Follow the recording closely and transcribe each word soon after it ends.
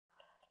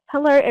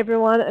Hello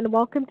everyone and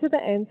welcome to the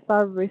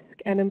Ansvar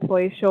Risk and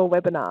Employsure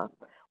webinar.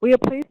 We are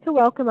pleased to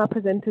welcome our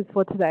presenters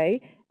for today,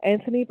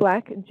 Anthony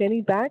Black, Jenny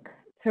Bax,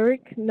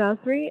 Tariq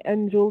Nasri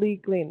and Julie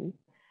Glynn.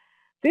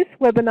 This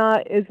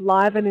webinar is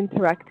live and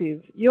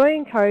interactive. You are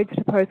encouraged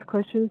to post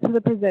questions to the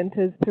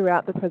presenters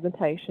throughout the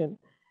presentation.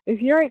 If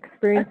you're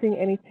experiencing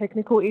any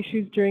technical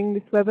issues during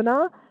this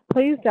webinar,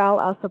 please dial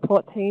our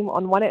support team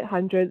on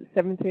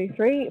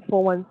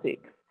 1-800-733-416.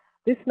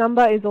 This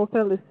number is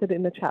also listed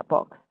in the chat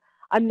box.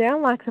 I'd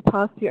now like to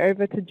pass you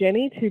over to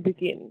Jenny to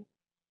begin.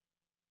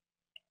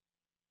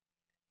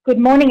 Good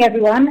morning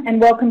everyone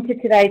and welcome to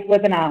today's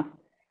webinar.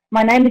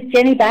 My name is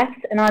Jenny Bax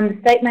and I'm the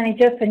State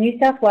Manager for New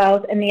South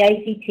Wales and the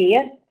ACT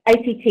here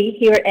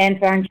at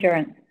Ansvar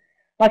Insurance.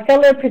 My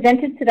fellow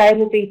presenters today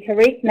will be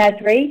Tariq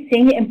Nasri,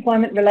 Senior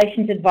Employment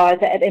Relations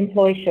Advisor at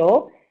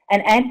Employsure,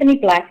 and Anthony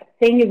Black,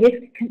 Senior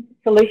Risk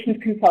Solutions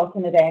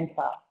Consultant at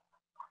Ansvar.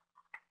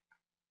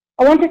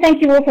 I want to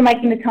thank you all for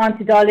making the time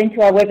to dial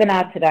into our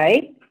webinar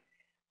today.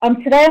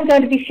 Today I'm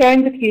going to be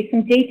sharing with you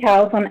some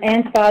details on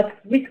Ansvar's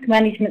risk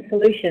management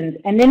solutions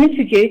and then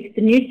introduce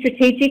the new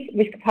strategic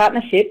risk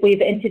partnership we've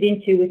entered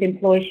into with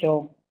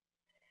Employsure.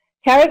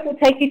 Tariq will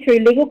take you through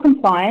legal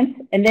compliance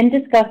and then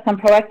discuss some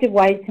proactive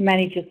ways to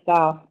manage your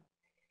staff.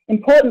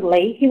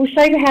 Importantly, he will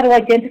show you how to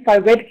identify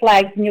red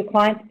flags in your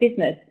client's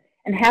business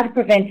and how to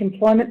prevent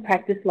employment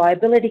practice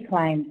liability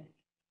claims.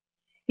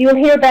 You will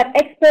hear about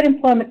expert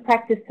employment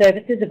practice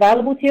services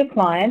available to your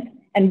clients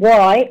and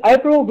why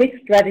overall risk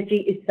strategy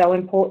is so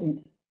important.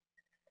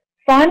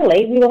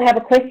 Finally, we will have a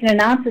question and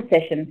answer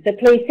session, so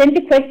please send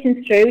your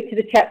questions through to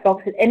the chat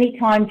box at any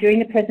time during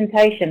the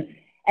presentation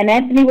and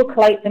Anthony will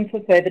collate them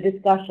for further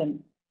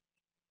discussion.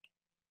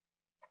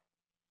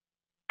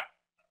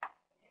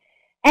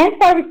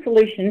 Ansvar Risk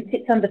Solutions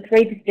sits under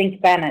three distinct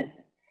banners.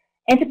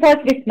 Enterprise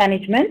Risk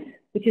Management,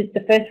 which is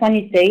the first one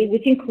you see,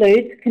 which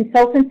includes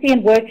consultancy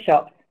and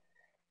workshops.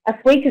 A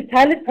suite of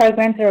tailored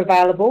programs are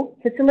available,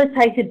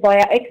 facilitated by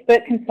our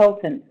expert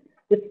consultants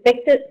with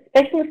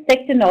specialist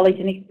sector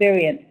knowledge and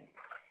experience.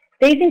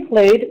 These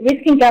include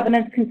risk and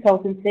governance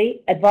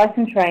consultancy, advice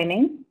and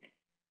training,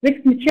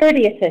 risk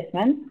maturity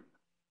assessment,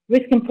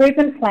 risk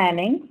improvement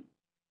planning,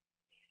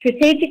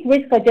 strategic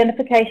risk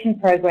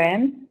identification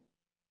programs,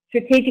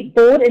 strategic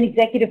board and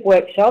executive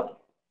workshops,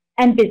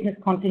 and business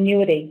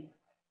continuity.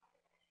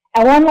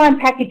 Our online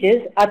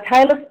packages are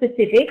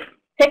tailor-specific,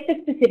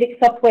 sector-specific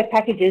software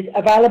packages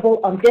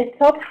available on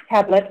desktop,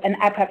 tablet and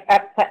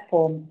app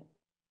platforms.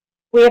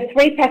 We have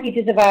three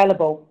packages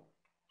available.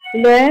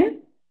 Learn,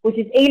 which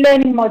is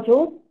e-learning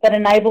modules that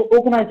enable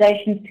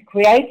organisations to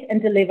create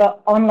and deliver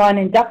online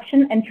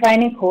induction and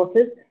training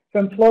courses for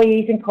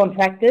employees and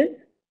contractors.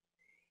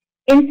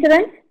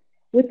 Incident,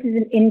 which is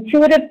an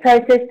intuitive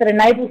process that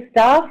enables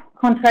staff,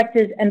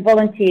 contractors and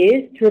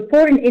volunteers to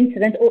report an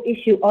incident or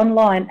issue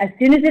online as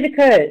soon as it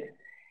occurs,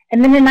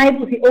 and then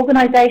enables the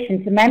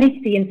organisation to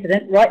manage the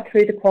incident right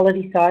through the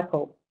quality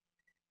cycle.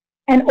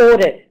 And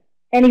audit.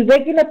 Any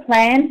regular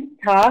planned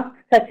tasks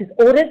such as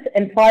audits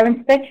and fire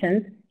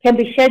inspections can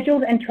be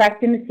scheduled and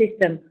tracked in the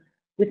system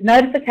with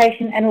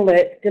notification and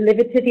alerts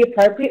delivered to the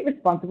appropriate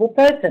responsible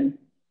person.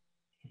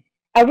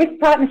 Our risk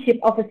partnership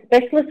offers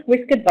specialist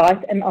risk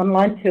advice and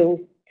online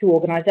tools to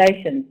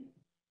organisations.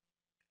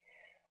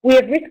 We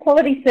have risk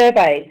quality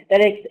surveys that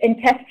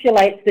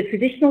encapsulates the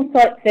traditional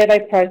site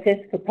survey process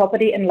for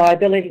property and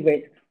liability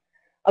risks,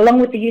 along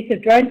with the use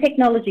of drone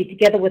technology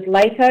together with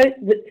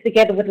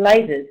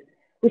lasers,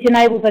 which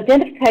enables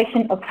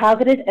identification of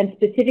targeted and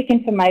specific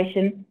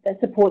information that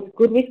supports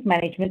good risk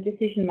management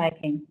decision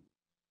making.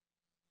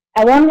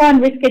 Our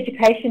online risk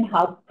education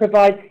hub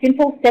provides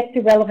simple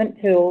sector relevant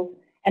tools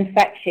and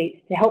fact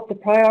sheets to help the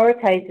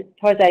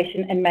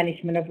prioritisation and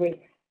management of risk.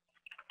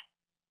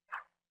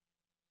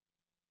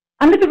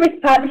 Under the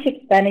Risk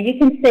Partnerships banner, you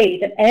can see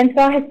that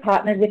Ansvar has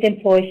partnered with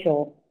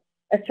Employsure,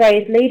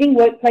 Australia's leading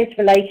workplace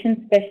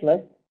relations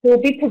specialist, who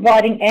will be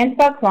providing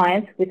Ansvar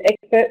clients with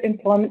expert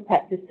employment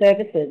practice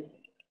services.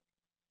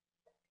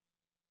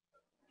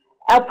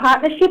 Our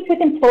partnership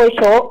with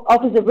Employsure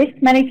offers a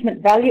risk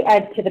management value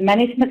add to the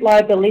management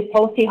liability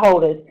policy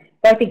holders,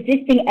 both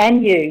existing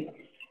and new,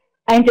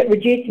 aimed at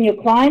reducing your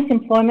clients'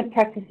 employment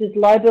practices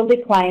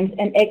liability claims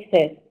and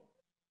excess.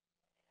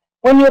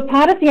 When you are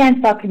part of the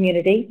Ansvar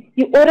community,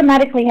 you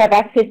automatically have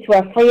access to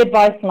our free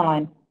advice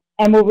line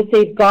and will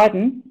receive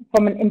guidance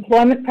from an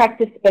employment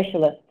practice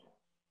specialist.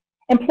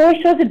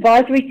 Employsure's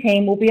advisory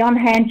team will be on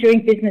hand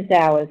during business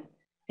hours,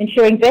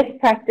 ensuring best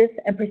practice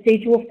and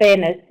procedural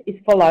fairness is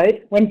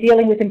followed when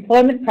dealing with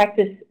employment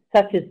practice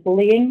such as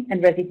bullying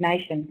and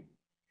resignation.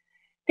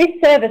 This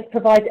service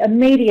provides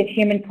immediate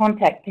human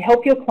contact to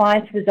help your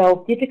clients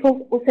resolve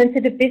difficult or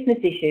sensitive business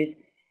issues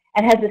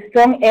and has a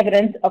strong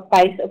evidence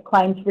base of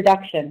claims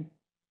reduction.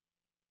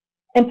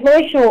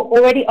 Employsure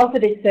already offer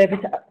this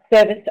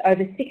service to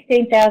over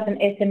 16,000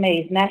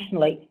 SMEs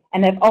nationally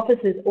and have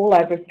offices all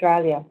over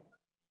Australia.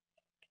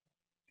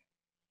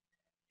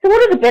 So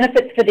what are the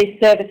benefits for this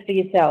service for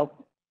yourself?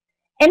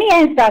 Any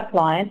Ansvar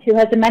client who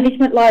has a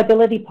management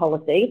liability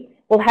policy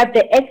will have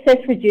their excess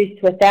reduced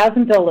to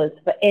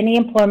 $1,000 for any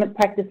employment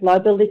practice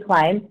liability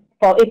claim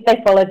if they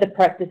follow the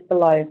practice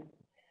below.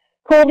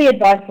 Call the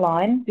advice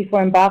line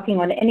before embarking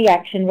on any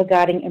action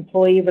regarding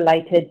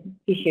employee-related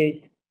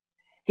issues.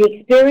 The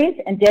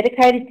experienced and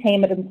dedicated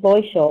team at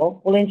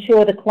Employsure will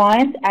ensure the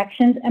client's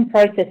actions and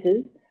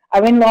processes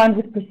are in line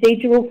with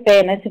procedural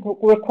fairness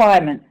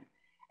requirements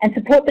and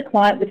support the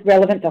client with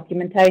relevant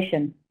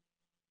documentation.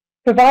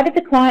 Provided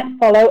the client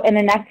follow and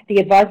enact the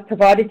advice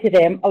provided to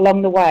them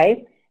along the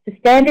way, the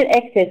standard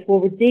excess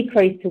will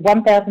decrease to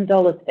 $1,000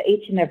 for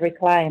each and every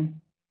claim.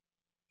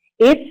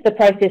 If the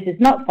process is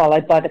not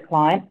followed by the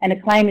client and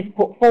a claim is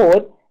put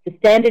forward, the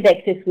standard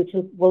excess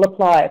will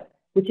apply,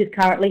 which is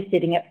currently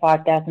sitting at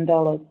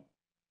 $5,000.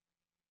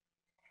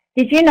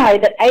 Did you know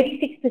that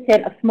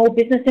 86% of small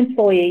business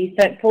employees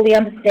don't fully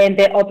understand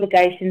their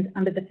obligations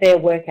under the Fair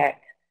Work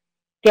Act?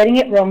 Getting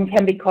it wrong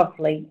can be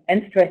costly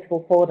and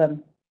stressful for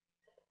them.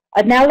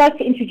 I'd now like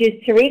to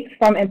introduce Tariq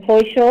from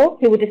Employsure,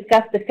 who will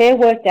discuss the Fair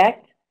Work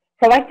Act,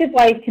 proactive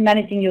ways to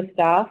managing your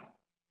staff,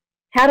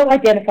 how to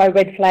identify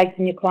red flags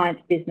in your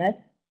client's business,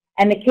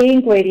 and the key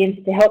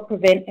ingredients to help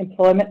prevent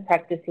employment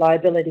practice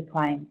liability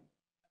claims.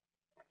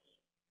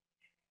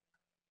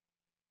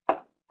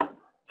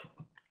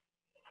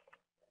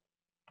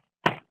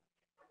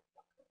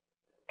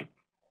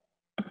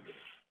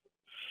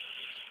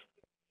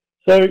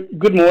 So,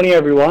 good morning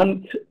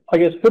everyone. I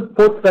guess for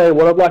today,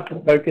 what I'd like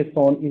to focus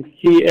on is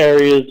key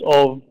areas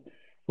of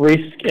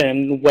risk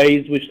and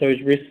ways which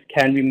those risks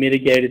can be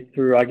mitigated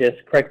through, I guess,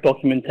 correct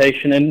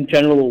documentation and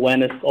general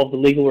awareness of the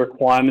legal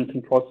requirements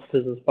and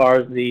processes as far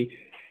as the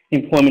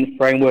employment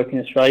framework in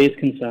Australia is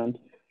concerned.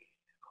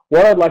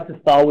 What I'd like to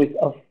start with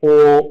are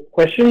 4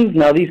 questions.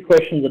 Now, these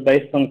questions are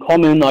based on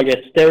common, I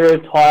guess,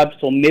 stereotypes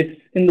or myths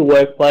in the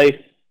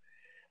workplace,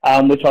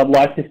 which I'd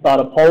like to start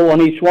a poll on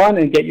each one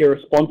and get your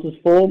responses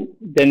for.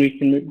 Then we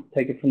can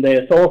take it from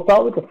there. So I'll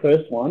start with the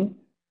first one.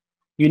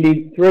 You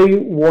need 3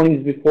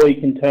 warnings before you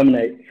can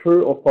terminate.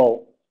 True or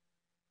false?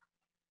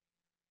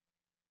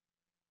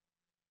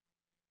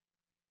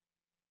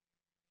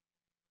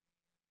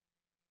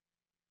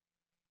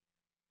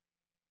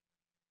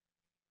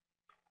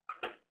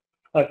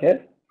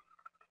 Okay.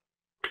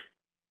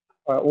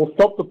 All right, we'll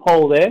stop the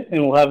poll there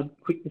and we'll have a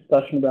quick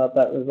discussion about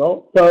that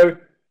result. So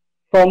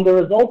from the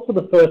results of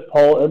the first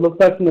poll, it looks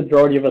like the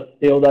majority of us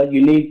feel that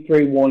you need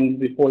 3 warnings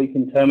before you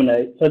can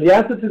terminate. So the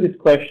answer to this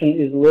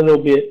question is a little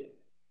bit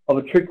of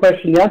a trick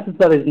question. The answer to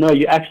that is no,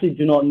 you actually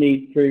do not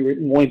need 3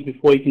 written warnings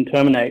before you can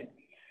terminate.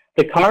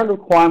 The current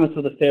requirements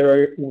of the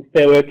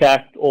Fair Work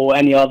Act or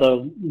any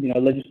other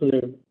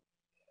legislative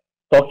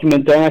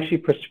document don't actually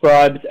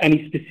prescribe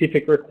any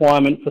specific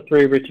requirement for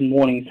 3 written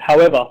warnings.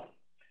 However,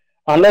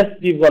 unless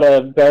you've got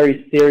a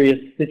very serious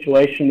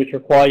situation which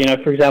require,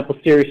 for example,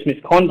 serious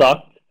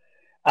misconduct,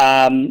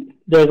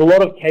 there's a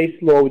lot of case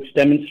law which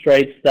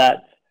demonstrates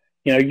that,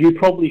 you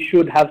probably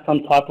should have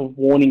some type of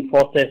warning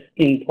process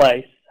in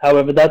place.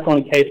 However, that's on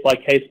a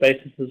case-by-case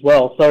basis as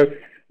well. So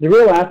the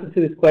real answer to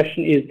this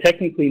question is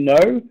technically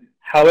no.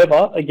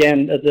 However,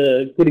 again, as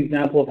a good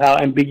example of how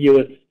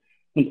ambiguous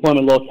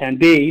employment law can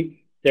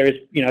be, there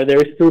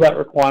is still that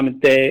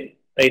requirement there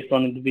based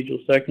on individual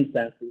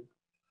circumstances.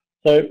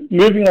 So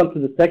moving on to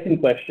the second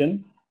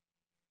question.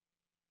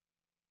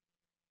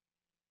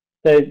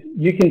 So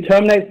you can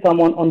terminate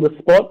someone on the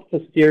spot for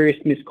serious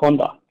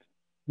misconduct.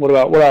 What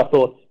are our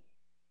thoughts?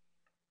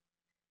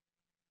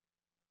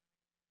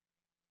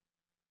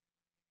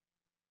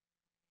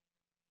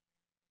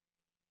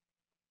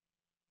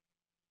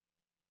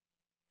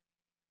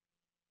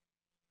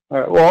 All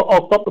right, well,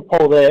 I'll stop the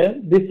poll there.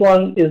 This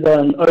one is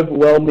an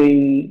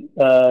overwhelming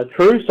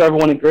true, so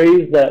everyone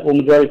agrees that, well,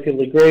 majority of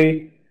people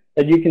agree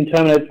that you can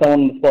terminate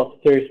someone on the spot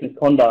for serious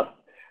misconduct.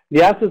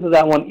 The answer to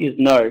that one is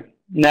no.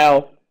 Now,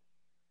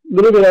 a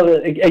little bit of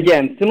it,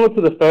 again, similar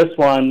to the first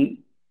one,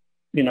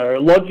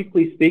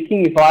 logically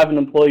speaking, if I have an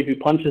employee who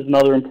punches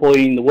another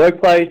employee in the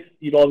workplace,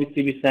 you'd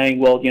obviously be saying,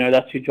 well,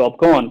 that's your job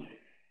gone.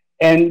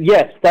 And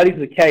yes, that is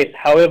the case.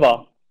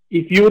 However,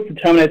 if you were to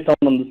terminate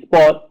someone on the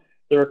spot,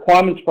 the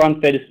requirements for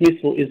unfair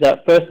dismissal is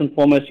that first and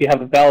foremost, you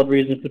have a valid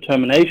reason for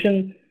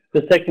termination,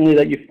 but secondly,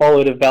 that you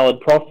followed a valid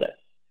process.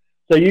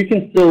 So you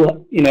can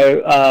still,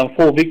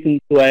 fall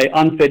victim to an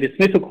unfair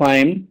dismissal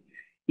claim,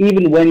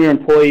 even when your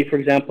employee, for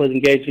example, is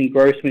engaged in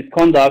gross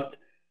misconduct,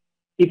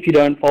 if you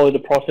don't follow the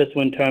process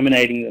when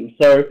terminating them.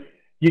 So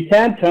you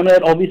can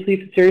terminate, obviously,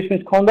 for serious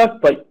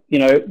misconduct, but,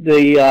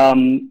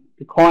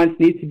 the clients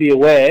need to be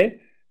aware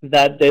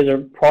that there's a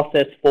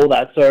process for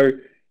that. So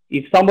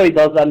if somebody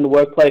does that in the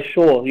workplace,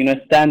 sure,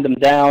 stand them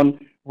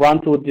down,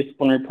 run through a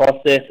disciplinary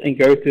process and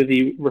go through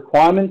the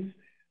requirements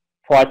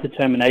prior to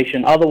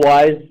termination.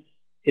 Otherwise,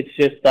 it's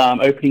just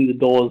opening the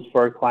doors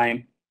for a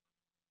claim.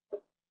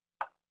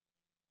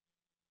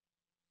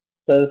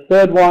 So the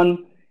third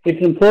one, if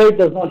an employee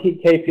does not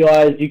hit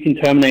KPIs, you can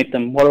terminate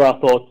them. What are our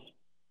thoughts?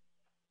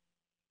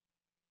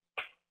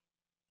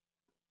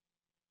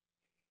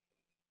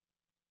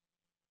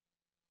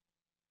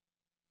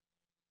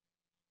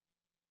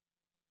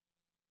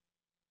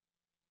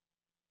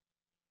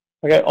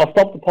 Okay, I'll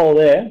stop the poll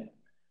there.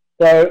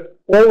 So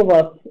all of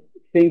us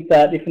think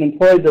that if an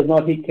employee does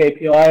not hit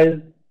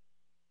KPIs,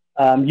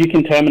 you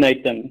can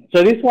terminate them.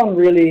 So this one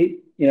really,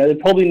 they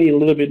probably need a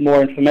little bit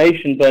more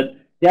information, but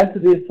the answer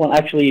to this one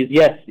actually is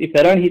yes. If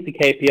they don't hit the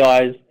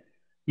KPIs,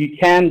 you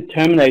can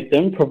terminate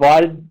them,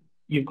 provided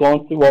you've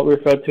gone through what we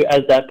refer to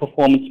as that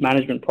performance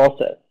management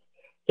process.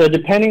 So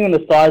depending on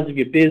the size of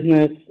your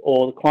business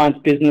or the client's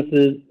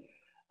businesses,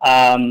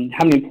 how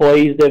many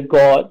employees they've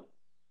got,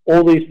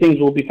 all these things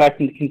will be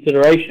factored into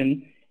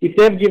consideration. If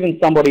they've given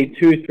somebody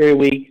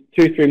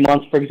 2-3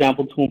 months, for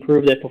example, to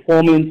improve their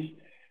performance,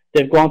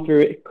 they've gone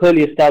through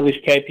clearly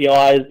established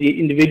KPIs, the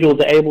individuals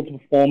are able to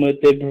perform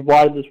it, they've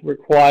provided this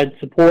required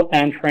support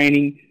and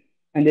training,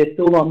 and they're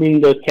still not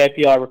meeting those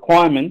KPI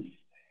requirements,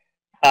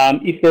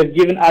 if they've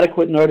given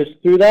adequate notice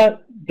through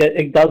that,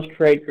 it does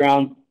create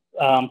grounds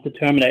to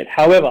terminate.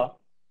 However,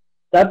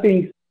 that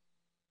being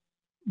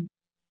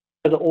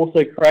said,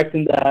 also correct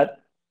in that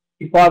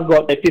if I've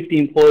got 50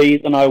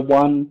 employees and I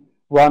run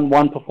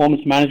one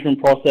performance management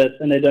process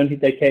and they don't hit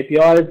their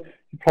KPIs,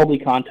 you probably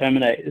can't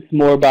terminate. It's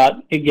more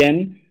about,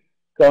 again,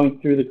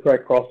 going through the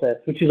correct process,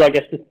 which is, I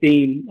guess, the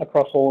theme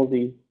across all of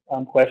these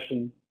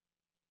questions.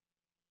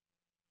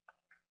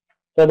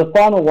 So the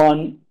final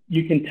one,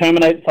 you can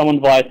terminate someone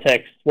via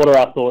text. What are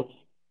our thoughts?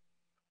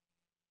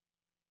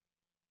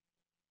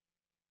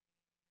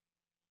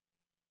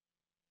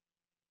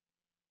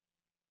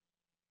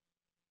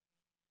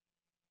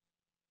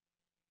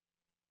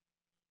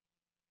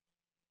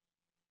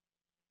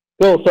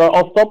 Cool, so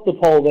I'll stop the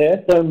poll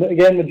there. So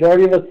again,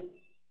 majority of us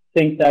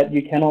think that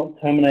you cannot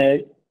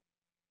terminate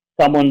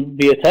someone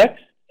via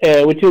text,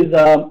 which is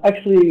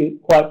actually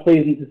quite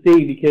pleasing to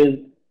see, because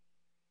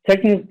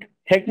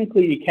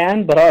technically you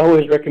can, but I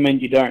always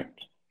recommend you don't.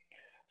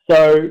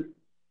 So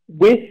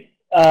with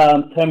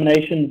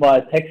termination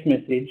via text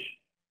message,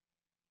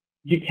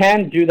 you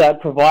can do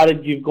that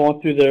provided you've gone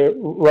through the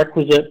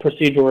requisite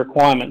procedural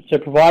requirements. So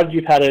provided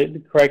you've had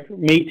the correct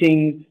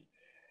meetings,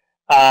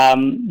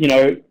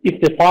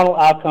 if the final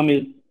outcome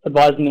is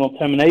advising them of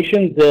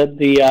termination,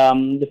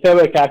 the Fair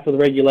Work Act or the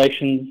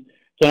regulations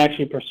don't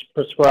actually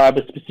prescribe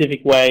a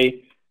specific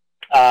way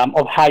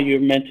of how you're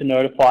meant to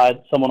notify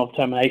someone of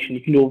termination.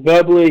 You can do it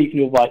verbally, you can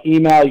do it by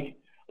email,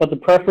 but the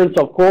preference,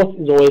 of course,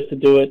 is always to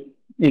do it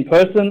in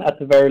person, at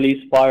the very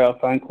least via a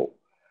phone call.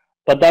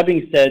 But that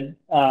being said,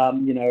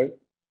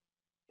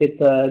 it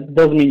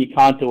doesn't mean you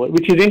can't do it,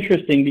 which is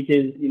interesting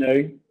because,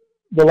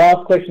 the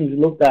last questions we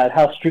looked at,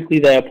 how strictly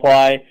they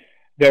apply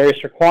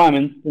various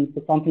requirements, and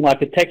for something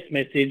like a text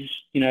message,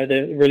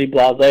 they're really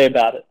blasé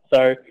about it.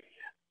 So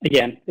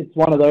again, it's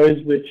one of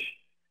those which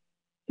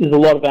is a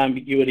lot of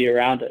ambiguity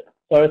around it.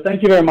 So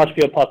thank you very much for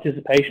your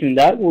participation in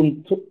that. We'll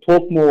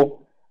talk more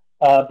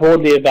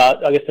broadly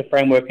about, I guess, the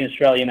framework in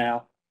Australia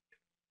now.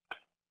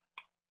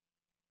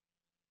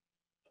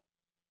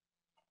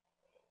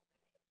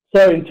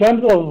 So in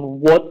terms of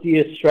what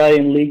the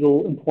Australian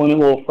legal employment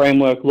law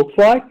framework looks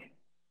like,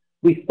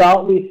 we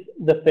start with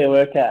the Fair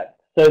Work Act.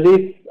 So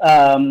this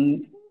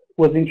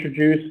was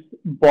introduced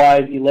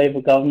by the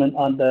Labor government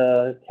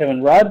under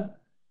Kevin Rudd.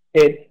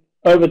 It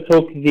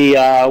overtook the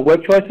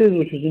Work Choices,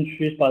 which was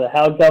introduced by the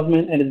Howard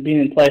government, and has been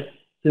in place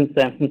since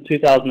then, since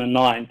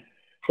 2009.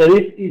 So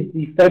this is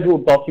the federal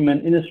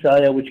document in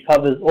Australia which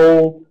covers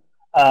all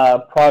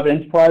private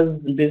enterprises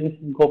and businesses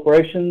and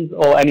corporations,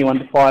 or anyone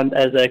defined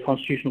as a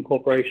constitutional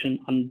corporation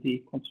under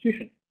the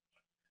Constitution.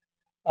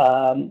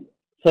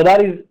 So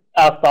that is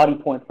our starting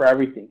point for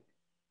everything.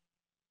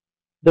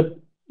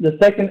 The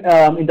second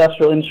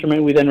industrial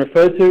instrument we then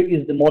refer to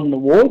is the modern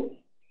awards.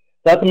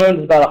 So at the moment,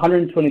 there's about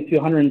 122,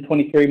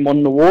 123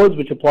 modern awards,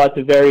 which apply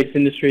to various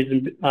industries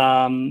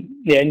and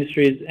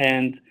industries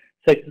and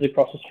sectors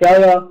across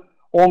Australia.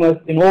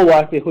 Almost in all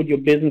likelihood, your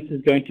business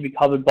is going to be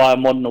covered by a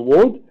modern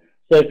award.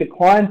 So if the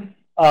clients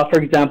are, for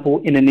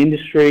example, in an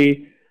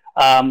industry,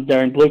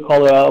 they're in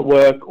blue-collar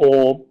work,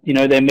 or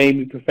they may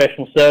be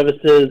professional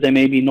services, they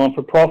may be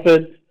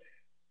non-for-profit,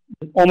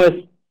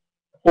 almost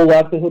all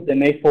likelihood they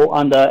may fall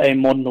under a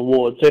modern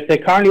award. So if they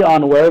currently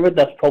aren't aware of it,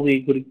 that's probably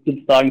a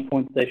good starting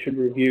point that they should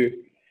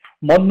review.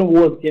 Modern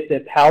awards get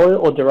their power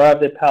or derive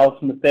their powers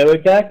from the Fair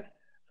Work Act,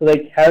 so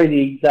they carry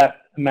the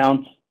exact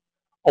amount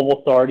of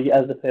authority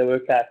as the Fair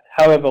Work Act.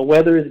 However,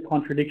 where there is a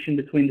contradiction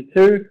between the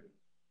two,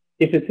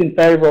 if it's in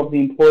favour of the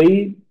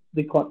employee,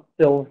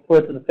 they'll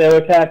refer to the Fair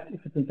Work Act.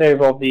 If it's in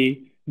favour of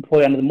the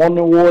employee under the modern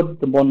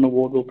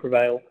award will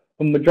prevail.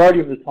 The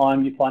majority of the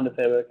time, you find the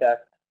Fair Work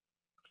Act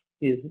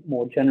is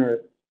more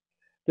generous.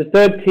 The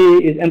third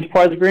tier is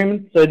enterprise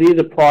agreements. So these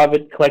are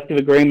private collective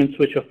agreements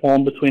which are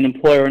formed between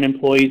employer and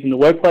employees in the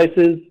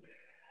workplaces.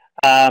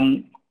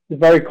 They're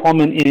very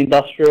common in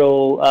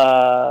industrial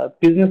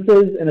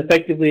businesses, and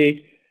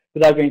effectively,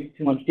 without going into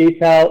too much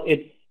detail,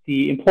 it's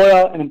the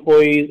employer and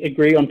employees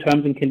agree on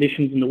terms and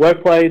conditions in the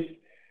workplace.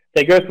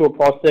 They go through a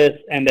process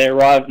and they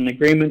arrive at an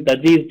agreement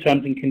that these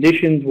terms and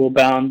conditions will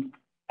bound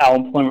our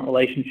employment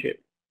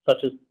relationship,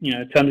 such as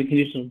terms and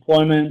conditions of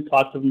employment,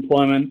 types of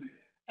employment,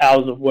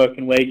 hours of work,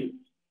 and wages.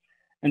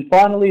 And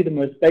finally, the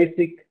most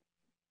basic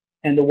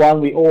and the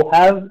one we all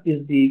have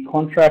is the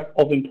contract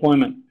of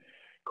employment.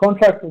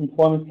 Contracts of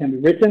employment can be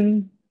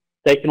written,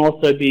 they can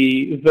also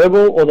be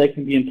verbal, or they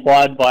can be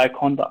implied via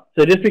conduct.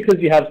 So just because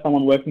you have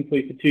someone working for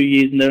you for 2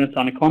 years and they don't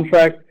sign a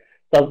contract,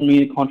 doesn't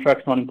mean the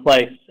contract's not in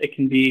place. It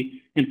can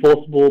be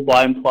enforceable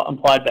by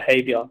implied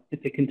behaviour.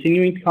 If they're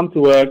continuing to come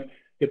to work,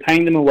 you're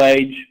paying them a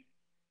wage,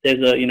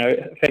 there's a,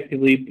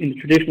 effectively, in the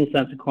traditional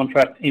sense, a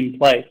contract in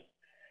place.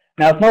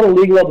 Now, it's not a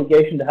legal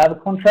obligation to have a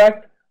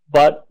contract,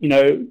 but,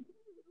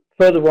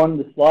 further on in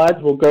the slides,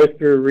 we'll go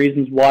through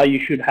reasons why you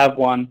should have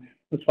one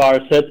as far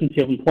as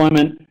certainty of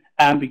employment,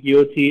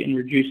 ambiguity, and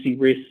reducing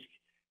risk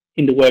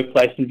in the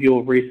workplace in view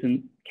of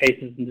recent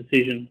cases and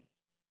decisions.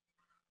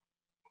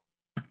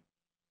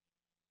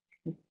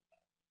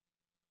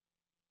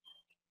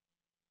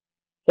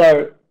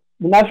 So,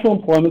 the National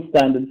Employment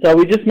Standards. So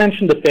we just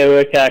mentioned the Fair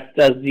Work Act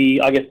as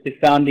the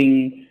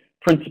founding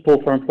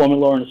principle for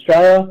employment law in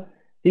Australia.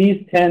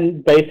 These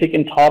 10 basic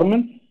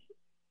entitlements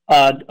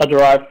are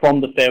derived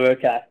from the Fair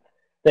Work Act.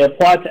 They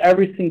apply to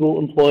every single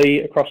employee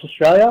across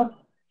Australia,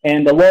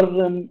 and a lot of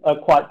them are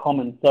quite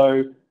common.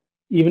 So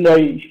even though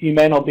you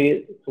may not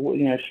be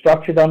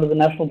structured under the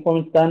National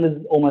Employment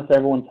Standards, almost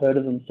everyone's heard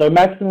of them. So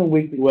maximum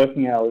weekly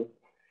working hours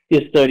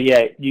is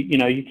 38.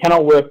 You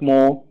cannot work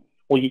more,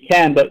 or you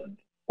can, but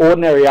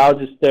ordinary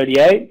hours is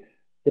 38.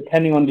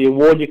 Depending on the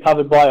award you're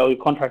covered by or your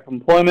contract of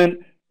employment,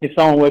 if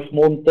someone works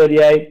more than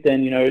 38,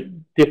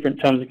 then different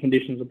terms and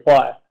conditions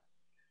apply.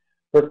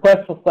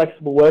 Requests for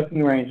flexible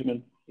working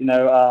arrangements.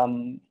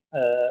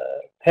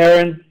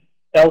 Parents,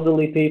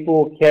 elderly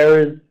people,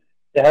 carers,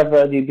 they have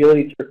the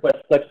ability to request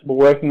flexible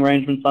working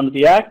arrangements under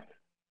the Act.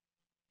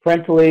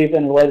 Parental leave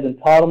and related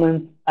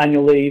entitlements,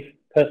 annual leave,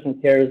 personal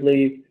carers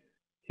leave,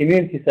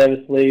 community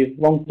service leave,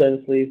 long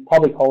service leave,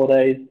 public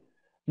holidays,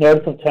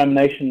 notice of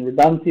termination and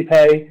redundancy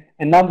pay,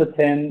 and number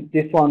 10,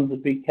 this one's a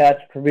big catch,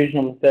 provision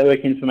of the Fair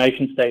Work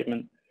Information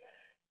Statement.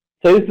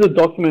 So this is a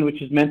document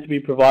which is meant to be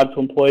provided to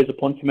employees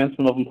upon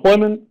commencement of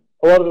employment.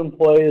 A lot of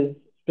employers,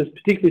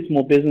 particularly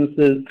small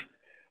businesses,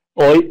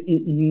 or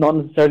not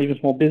necessarily even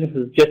small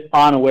businesses, just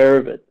aren't aware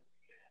of it.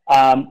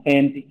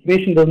 And the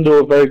Commission doesn't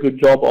do a very good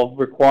job of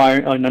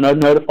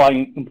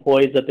notifying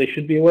employees that they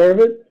should be aware of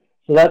it.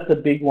 So that's a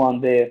big one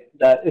there.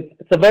 That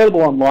it's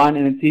available online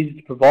and it's easy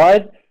to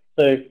provide.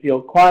 So if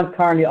your clients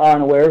currently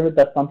aren't aware of it,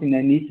 that's something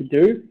they need to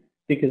do,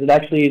 because it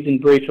actually is in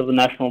breach of the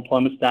National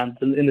Employment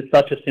Standards, and it's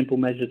such a simple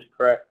measure to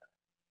correct.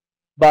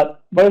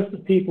 But most of the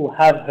people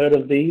have heard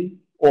of these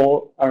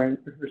or are in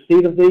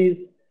receipt of these,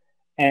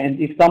 and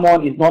if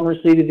someone is not in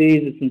receipt of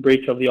these, it's in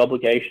breach of the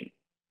obligation.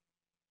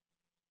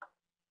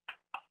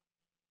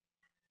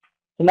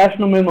 The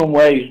national minimum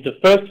wage, the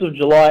 1st of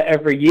July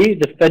every year,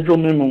 the federal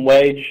minimum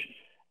wage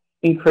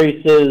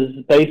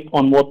increases based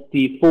on what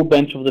the full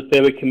bench of the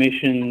Fair Work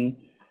Commission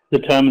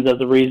determines as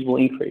a reasonable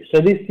increase.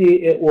 So this year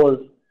it was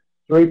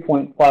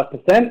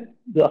 3.5%.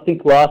 I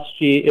think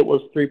last year it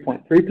was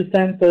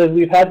 3.3%. So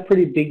we've had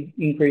pretty big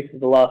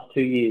increases the last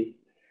 2 years.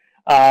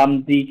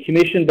 The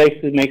Commission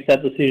basically makes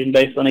that decision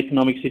based on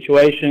economic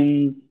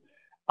situations,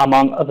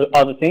 among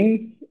other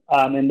things,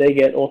 and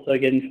they also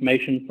get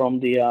information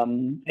from the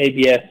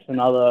ABS and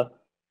other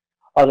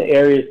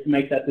areas to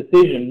make that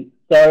decision.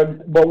 So,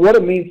 but what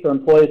it means for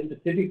employers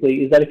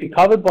specifically is that if you're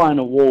covered by an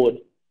award,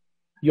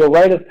 your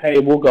rate of pay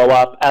will go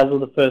up as of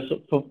the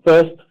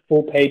first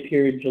full pay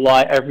period,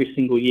 July, every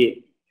single year.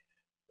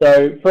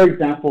 So, for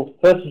example,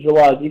 1st of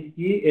July this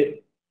year,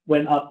 it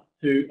went up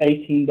to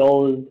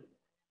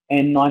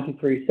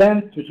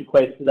 $18.93, which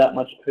equates to that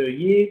much per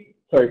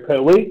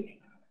week.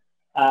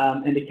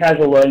 And the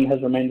casual loading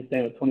has remained the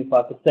same at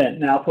 25%.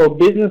 Now, for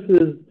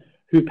businesses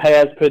who pay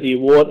as per the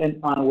award and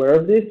aren't aware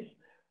of this,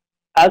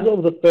 as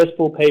of the first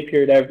full pay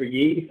period every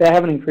year, if they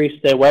haven't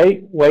increased their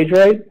wage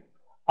rate,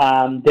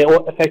 they're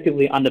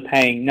effectively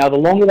underpaying. Now, the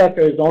longer that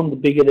goes on, the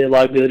bigger their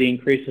liability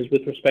increases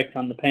with respect to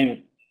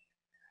underpayment.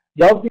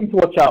 The other thing to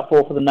watch out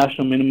for the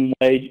national minimum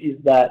wage is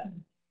that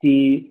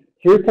the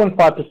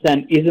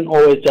 3.5% isn't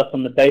always just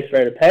on the base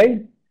rate of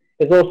pay.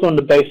 It's also on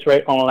the base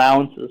rate on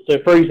allowances. So,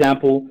 for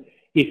example,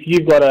 if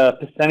you've got a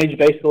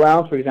percentage-based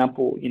allowance, for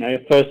example, your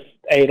first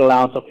aid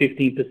allowance of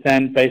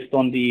 15% based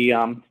on the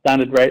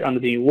standard rate under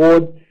the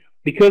award,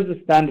 because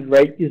the standard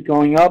rate is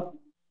going up,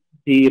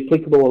 the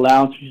applicable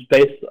allowance, which is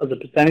based as a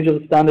percentage of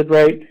the standard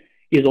rate,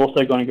 is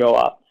also going to go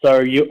up. So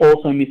you're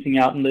also missing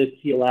out on those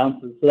key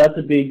allowances. So that's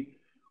a big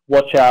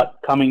watch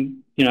out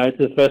coming, to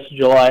the 1st of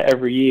July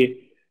every year.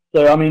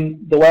 So, I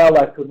mean, the way I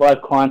like to advise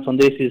clients on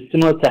this is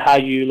similar to how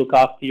you look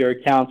after your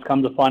accounts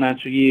come the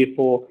financial year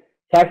for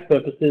tax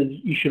purposes.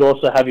 You should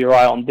also have your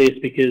eye on this,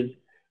 because,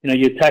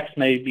 your tax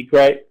may be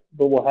great,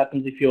 but what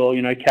happens if you're,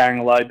 carrying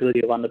a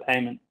liability of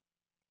underpayment?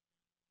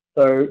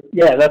 So,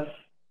 yeah, that's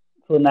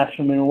for the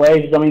national minimum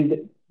wage. I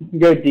mean, you can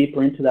go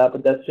deeper into that,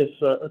 but that's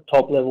just a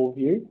top-level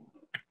view.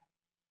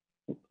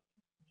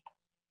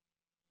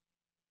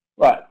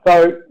 Right,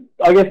 so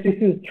I guess this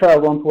is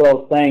trailed on to what I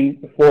was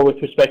saying before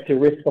with respect to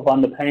risk of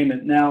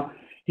underpayment. Now,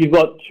 you've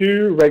got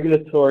 2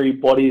 regulatory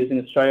bodies in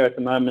Australia at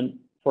the moment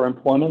for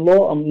employment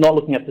law. I'm not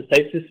looking at the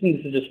state system.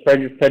 This is just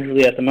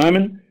federally at the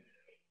moment.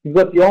 You've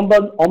got the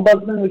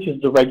ombudsman, which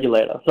is the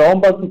regulator. So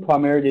ombudsman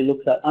primarily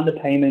looks at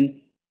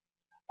underpayments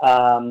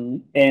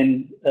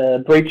and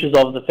breaches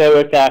of the Fair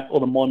Work Act or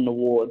the modern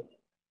awards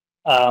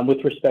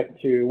with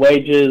respect to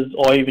wages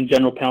or even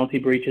general penalty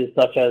breaches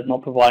such as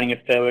not providing a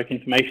Fair Work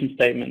information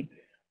statement.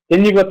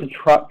 Then you've got the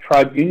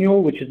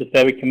tribunal, which is the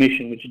Fair Work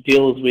Commission, which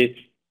deals with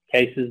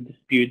cases,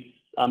 disputes,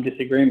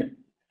 disagreements.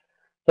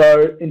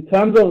 So in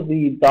terms of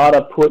the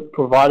data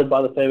provided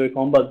by the Fair Work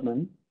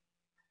Ombudsman,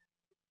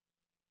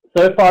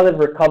 so far they've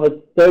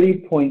recovered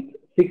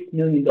 $30.6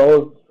 million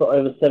for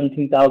over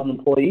 17,000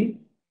 employees.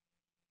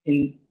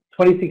 In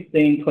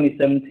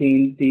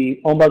 2016-2017, the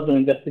Ombudsman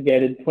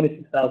investigated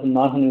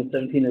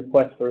 26,917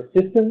 requests for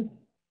assistance.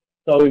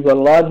 So we've got a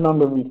large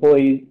number of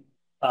employees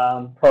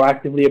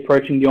proactively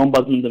approaching the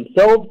Ombudsman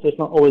themselves. So it's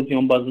not always the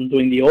Ombudsman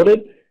doing the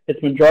audit.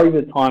 It's majority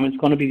of the time it's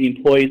going to be the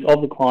employees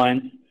of the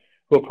clients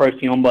who approach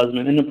the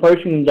Ombudsman. And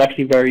approaching them is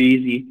actually very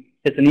easy.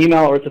 It's an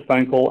email or it's a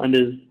phone call, and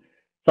there's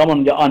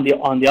someone on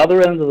the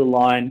other end of the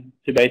line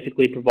to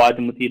basically provide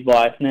them with the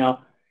advice.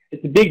 Now,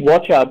 it's a big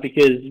watch out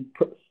because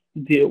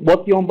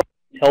what the Ombudsman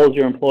tells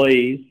your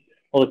employees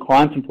or the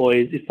client's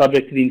employees is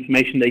subject to the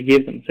information they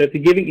give them. So if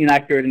you're giving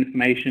inaccurate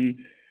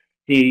information,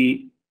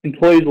 the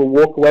employees will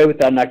walk away with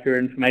that inaccurate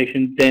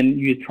information, then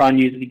you try and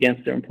use it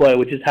against their employer,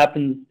 which just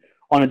happens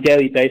on a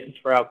daily basis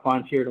for our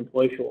clients here at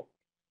EmploySure,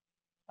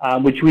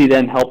 which we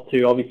then help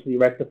to obviously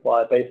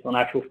rectify based on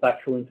actual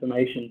factual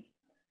information.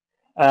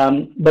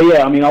 But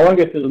yeah, I mean, I won't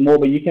go through them more,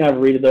 but you can have a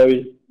read of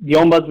those. The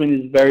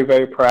Ombudsman is very,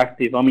 very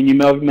proactive. I mean, you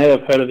may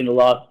have heard of in the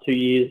last 2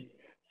 years,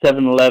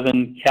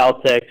 7-Eleven,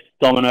 Caltex,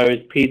 Domino's,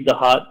 Pizza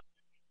Hut.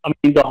 I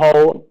mean, the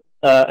whole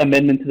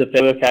amendment to the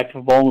Fair Work Act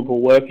for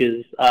vulnerable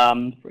workers,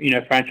 you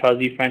know,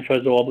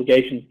 franchisor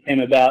obligations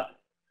came about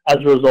as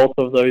a result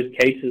of those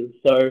cases.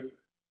 So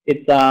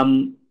it's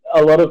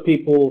a lot of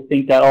people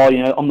think that, oh,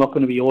 you know, I'm not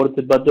going to be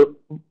audited, but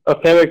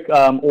a Fair Work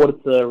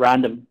audits are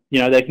random. You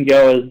know, they can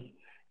go as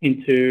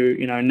into,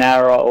 you know,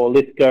 NARA or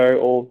Lithgow,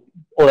 or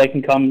they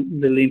can come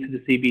literally into the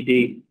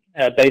CBD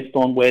based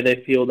on where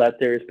they feel that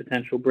there is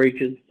potential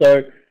breaches.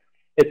 So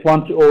it's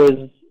one to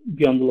always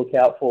be on the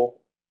lookout for.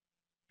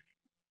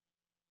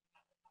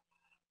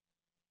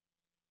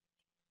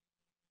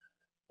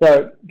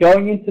 So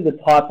going into the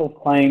type of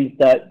claims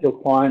that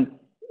your clients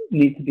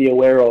need to be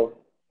aware of,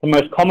 the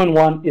most common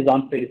one is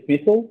unfair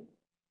dismissal.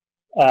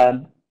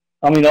 I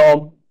mean,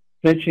 I'll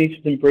mention each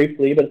of them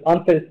briefly, but it's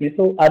unfair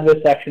dismissal,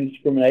 adverse action,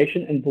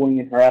 discrimination, and bullying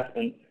and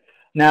harassment.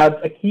 Now,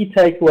 a key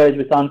takeaway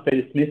with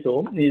unfair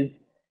dismissal is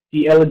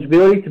the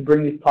eligibility to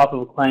bring this type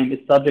of a claim is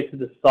subject to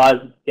the size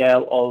and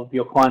scale of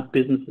your client's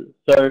businesses.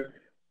 So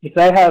if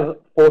they have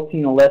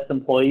 14 or less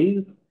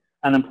employees,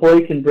 an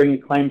employee can bring a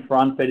claim for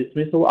unfair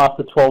dismissal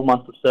after 12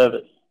 months of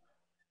service.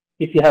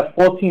 If you have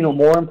 14 or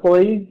more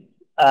employees,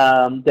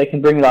 they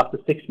can bring it after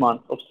 6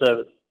 months of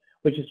service,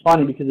 which is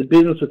funny because a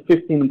business with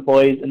 15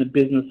 employees and a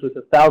business with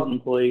 1,000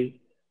 employees,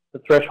 the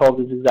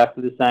threshold is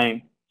exactly the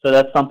same. So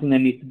that's something they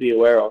need to be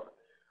aware of.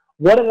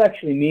 What it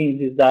actually means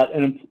is that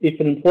if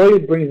an employee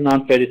brings an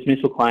unfair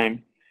dismissal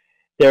claim,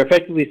 they're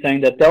effectively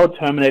saying that they'll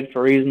terminate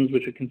for reasons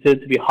which are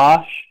considered to be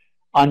harsh,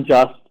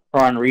 unjust,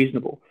 or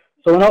unreasonable.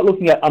 So we're not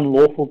looking at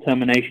unlawful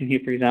termination here,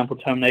 for example,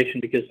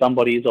 termination because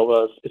somebody is of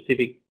a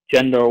specific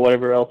gender or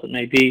whatever else it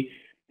may be.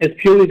 It's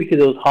purely because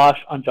it was harsh,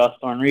 unjust,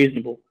 or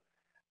unreasonable.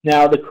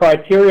 Now, the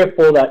criteria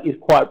for that is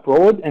quite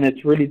broad, and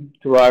it's really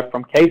derived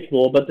from case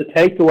law, but the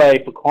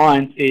takeaway for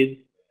clients is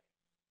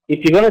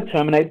if you're going to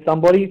terminate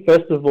somebody,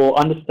 first of all,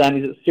 understand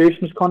is it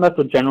serious misconduct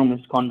or general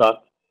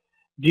misconduct?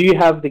 Do you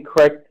have the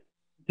correct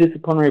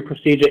disciplinary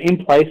procedure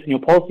in place in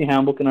your policy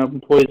handbook and are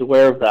employees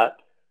aware of that?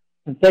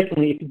 And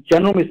secondly, if it's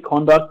general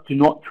misconduct, do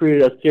not treat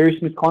it as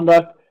serious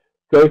misconduct,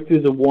 go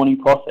through the warning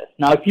process.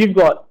 Now, if you've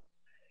got,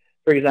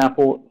 for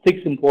example, 6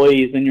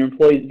 employees and your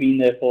employee's been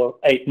there for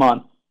 8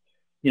 months,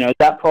 you know,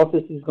 that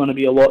process is going to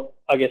be a lot,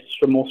 I guess,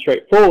 more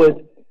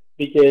straightforward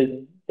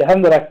because they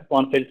haven't got access to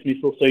unfair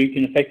dismissal, so you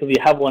can effectively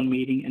have one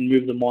meeting and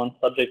move them on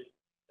subject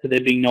to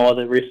there being no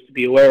other risks to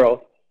be aware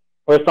of.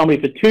 Whereas somebody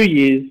for 2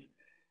 years,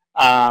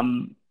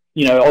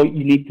 you know,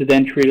 you need to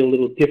then treat it a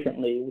little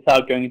differently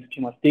without going into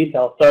too much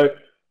detail. So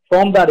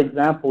from that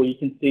example, you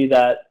can see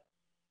that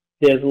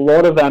there's a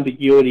lot of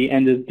ambiguity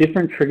and there's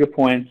different trigger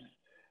points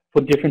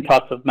for different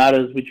types of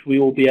matters, which we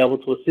will be able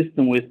to assist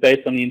them with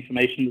based on the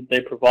information that they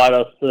provide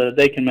us so that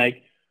they can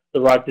make the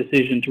right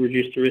decision to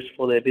reduce the risk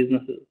for their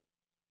businesses.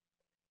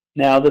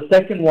 Now, the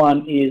second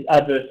one is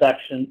adverse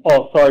action.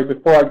 Oh, sorry,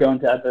 before I go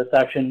into adverse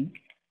action,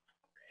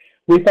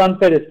 with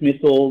unfair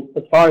dismissal,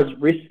 as far as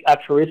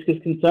actual risk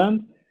is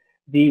concerned,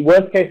 the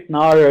worst case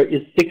scenario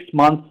is 6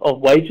 months of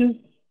wages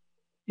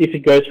if it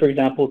goes, for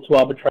example, to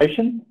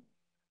arbitration.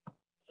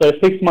 So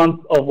 6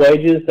 months of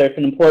wages, so if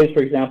an employee is,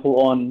 for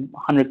example, on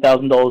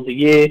 $100,000 a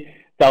year,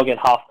 they'll get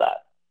half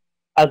that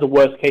as a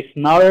worst case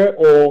scenario,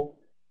 or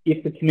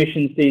if the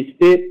commission sees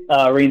fit,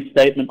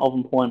 reinstatement of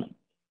employment.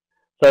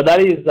 So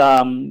that is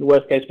the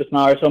worst case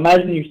scenario. So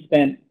imagine you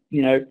spent,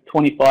 you know,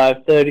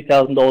 $25,000,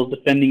 $30,000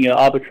 defending your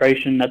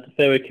arbitration at the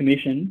Fair Work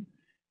Commission.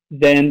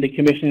 then the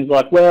commission is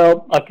like,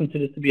 well, I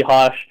consider this to be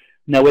harsh.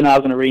 No, we're now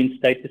going to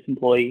reinstate this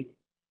employee.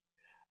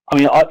 I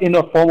mean, in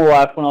a former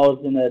life, when I was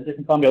in a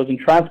different company, I was in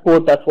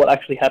transport. That's what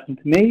actually happened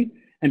to me.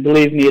 And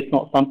believe me, it's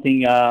not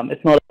something,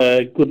 it's not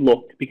a good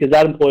look, because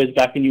that employee is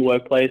back in your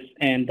workplace,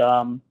 and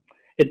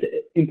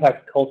it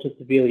impacts culture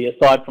severely,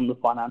 aside from the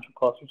financial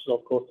cost, which is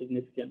of course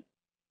significant.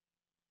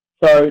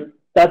 So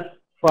that's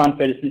for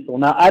unfair dismissal.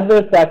 Now,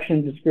 adverse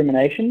action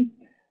discrimination.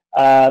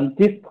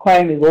 This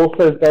claim is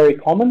also very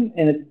common,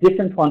 and it's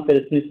different to unfair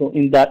dismissal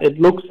in that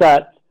it looks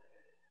at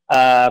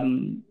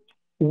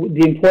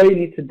the employee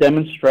needs to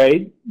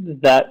demonstrate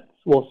that,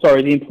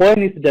 the employer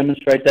needs to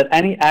demonstrate that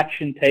any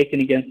action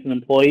taken against an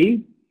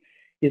employee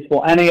is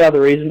for any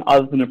other reason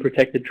other than a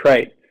protected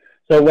trait.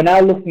 So we're now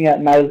looking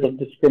at matters of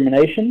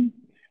discrimination.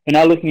 We're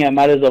now looking at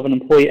matters of an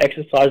employee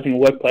exercising a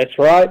workplace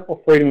right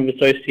or freedom of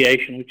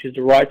association, which is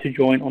the right to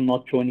join or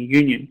not join a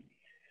union.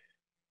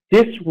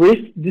 This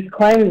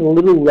claim is a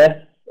little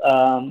less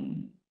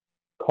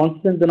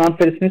constant than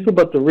unfair dismissal,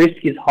 but the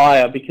risk is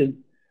higher because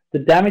the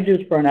damages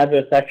for an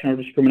adverse action or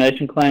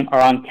discrimination claim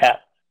are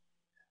uncapped.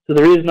 So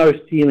there is no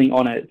ceiling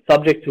on it,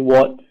 subject to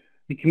what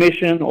the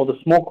Commission or the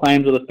small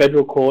claims or the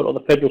Federal Court or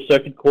the Federal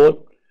Circuit Court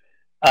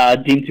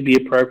deem to be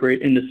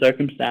appropriate in the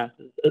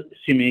circumstances,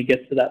 assuming it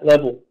gets to that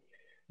level.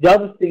 The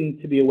other thing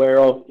to be aware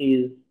of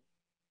is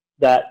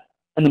that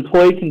an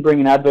employee can bring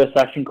an adverse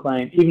action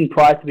claim even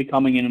prior to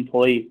becoming an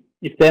employee.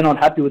 If they're not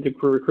happy with the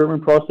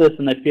recruitment process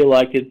and they feel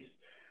like it's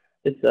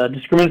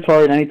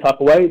discriminatory in any type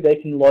of way, they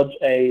can lodge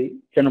a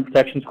general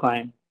protections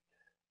claim.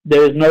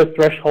 There is no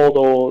threshold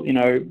or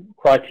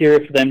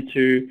criteria for them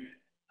to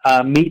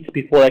meet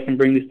before they can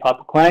bring this type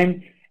of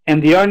claim,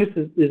 and the onus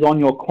is on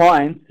your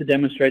clients to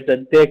demonstrate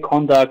that their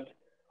conduct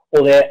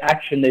or their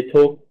action they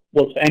took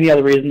was for any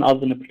other reason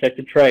other than a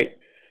protected trait.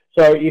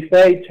 So if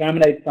they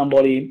terminate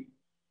somebody,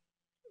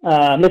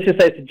 let's just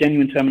say it's a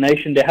genuine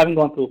termination, they haven't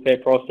gone through a fair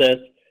process.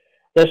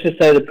 Let's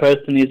just say the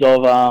person is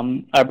of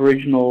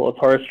Aboriginal or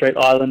Torres Strait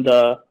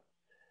Islander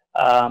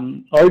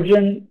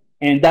origin,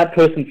 and that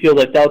person feels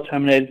that they were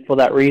terminated for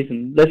that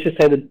reason. Let's just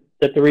say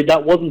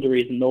that wasn't the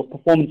reason. There was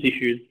performance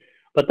issues,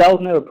 but that was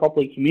never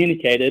properly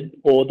communicated,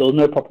 or there was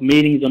no proper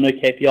meetings or no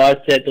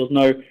KPIs set. There was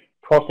no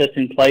process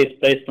in place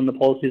based on the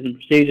policies and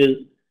procedures.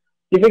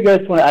 If it goes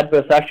to an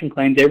adverse action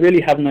claim, they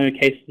really have no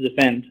case to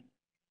defend.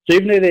 So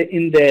even though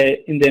they're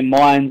in their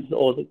minds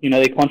or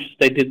they're conscious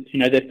they did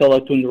they felt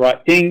like doing the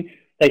right thing,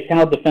 they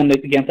cannot defend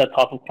it against that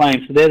type of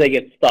claim. So there they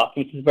get stuck,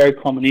 which is a very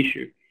common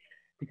issue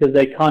because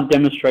they can't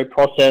demonstrate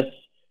process,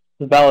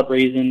 the valid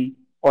reason,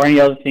 or any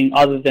other thing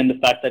other than the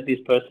fact that this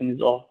person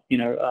is of,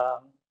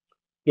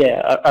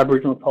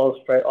 Aboriginal Torres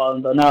Strait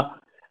Islander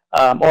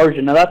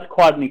origin. Now that's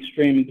quite an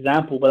extreme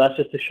example, but that's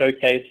just to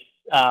showcase,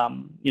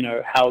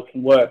 how it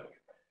can work.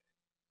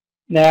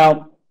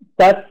 Now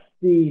that's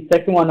the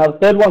second one. Now the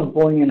third one is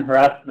bullying and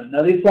harassment.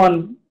 Now this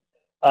one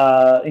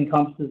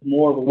encompasses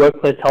more of a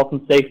workplace health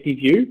and safety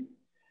view.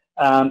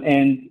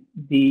 And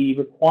the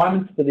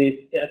requirements for this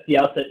at the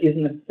outset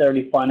isn't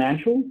necessarily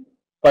financial,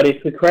 but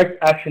if the correct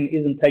action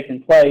isn't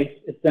taken place,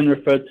 it's then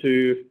referred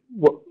to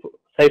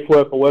safe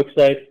work or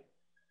WorkSafe,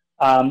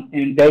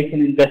 and they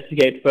can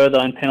investigate further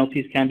and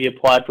penalties can be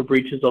applied for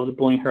breaches of the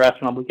bullying and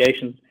harassment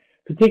obligations,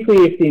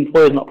 particularly if the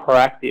employer is not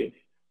proactive.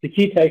 The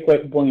key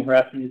takeaway for bullying and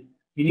harassment is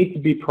you need to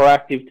be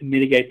proactive to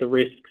mitigate the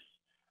risks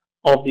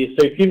of this.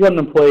 So if you've got an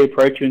employee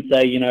approach you and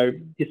say,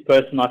 this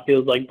person I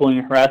feel is like bullying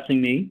and harassing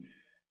me,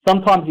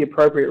 sometimes the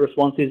appropriate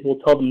response is we'll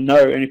tell them no,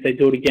 and if they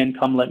do it again,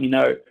 come let me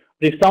know.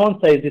 But if someone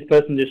says this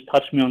person just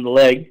touched me on the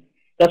leg,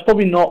 that's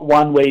probably not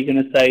one where you're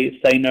going to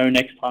say no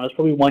next time. That's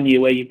probably 1 year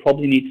where you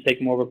probably need to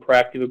take more of a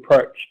proactive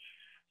approach.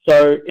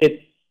 So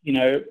it's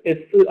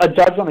a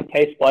judge on a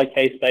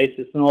case-by-case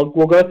basis. And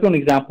we'll go through an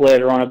example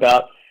later on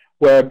about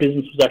where a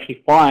business was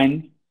actually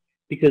fined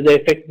because they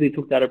effectively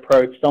took that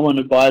approach. Someone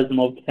advised them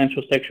of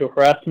potential sexual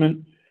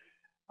harassment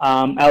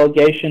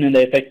allegation, and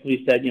they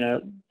effectively said,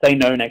 say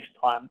no next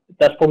time.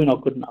 That's probably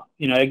not good enough.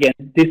 Again,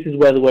 this is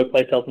where the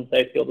workplace health and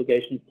safety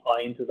obligations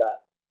tie into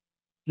that.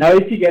 Now,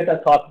 if you get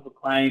that type of a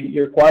claim,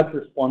 you're required to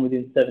respond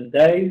within 7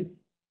 days,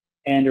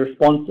 and the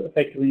response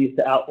effectively needs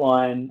to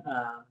outline,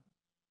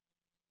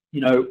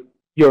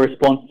 your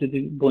response to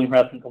the bullying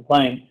harassment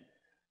complaint.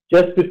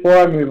 Just before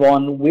I move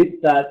on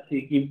with that, to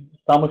give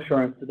some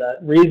assurance to that,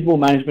 reasonable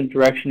management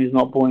direction is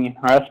not bullying and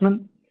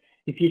harassment.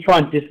 If you try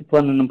and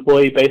discipline an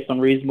employee based on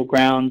reasonable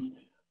grounds,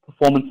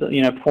 performance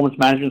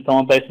management,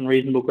 someone based on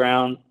reasonable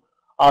grounds,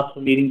 ask for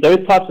meetings,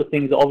 those types of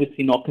things are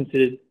obviously not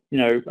considered,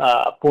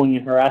 bullying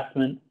and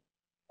harassment.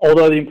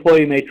 Although the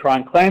employee may try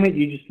and claim it,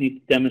 you just need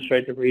to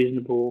demonstrate the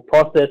reasonable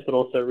process, but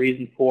also a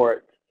reason for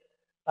it,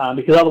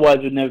 because otherwise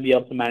you'd never be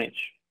able to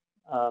manage.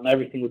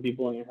 Everything would be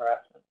bullying and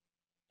harassment.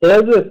 So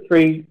those are the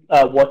three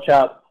watch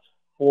outs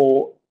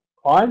for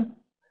clients,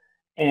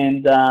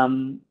 and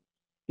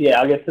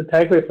I guess the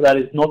takeaway for that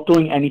is not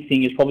doing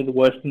anything is probably the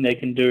worst thing they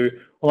can do.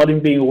 Or not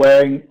even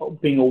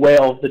being aware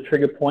of the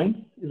trigger points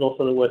is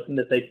also the worst thing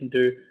that they can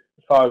do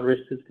as far as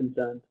risk is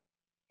concerned.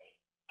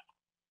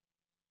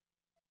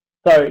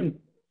 So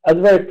at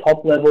the very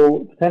top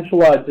level, potential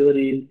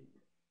liabilities,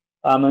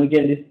 and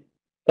again, this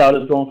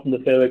data is drawn from the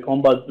Fair Work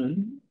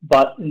Ombudsman,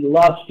 but in the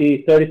last year,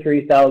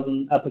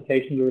 33,000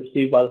 applications were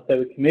received by the Fair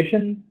Work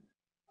Commission,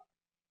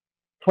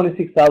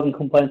 26,000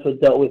 complaints were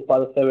dealt with by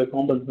the Fair Work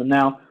Ombudsman.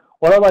 Now,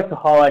 what I'd like to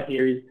highlight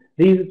here is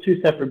these are two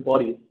separate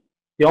bodies.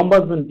 The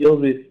Ombudsman deals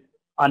with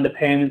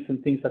underpayments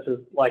and things such as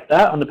like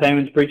that,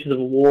 underpayments, breaches of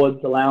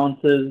awards,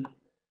 allowances,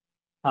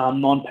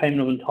 non-payment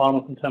of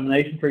entitlement and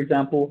termination, for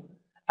example.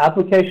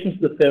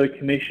 Applications to the Fair Work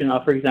Commission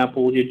are, for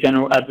example, your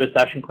general adverse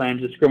action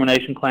claims,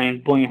 discrimination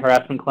claims, bullying and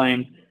harassment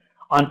claims,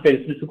 unfair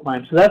dismissal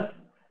claims. So that's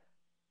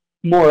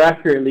more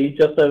accurately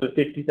just over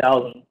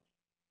 50,000.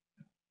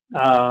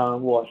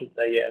 Well, I should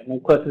say, yeah, more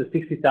closer to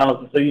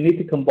 60,000. So you need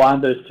to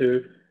combine those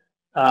two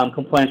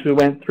complaints. We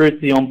went through to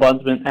the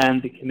Ombudsman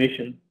and the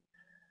Commission.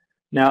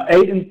 Now,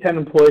 8 in 10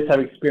 employees have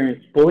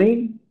experienced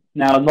bullying.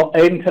 Now, not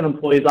 8 in 10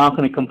 employees aren't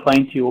going to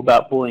complain to you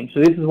about bullying.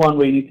 So this is one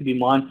where you need to be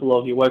mindful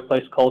of your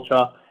workplace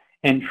culture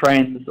and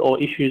trends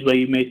or issues where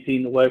you may see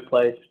in the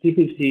workplace,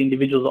 particularly if you see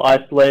individuals are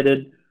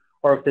isolated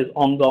or if there's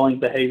ongoing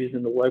behaviours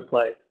in the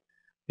workplace.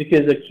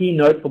 Because a key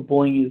note for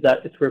bullying is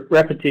that it's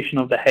repetition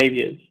of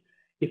behaviours.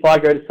 If I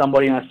go to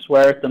somebody and I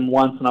swear at them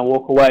once and I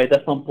walk away,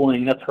 that's not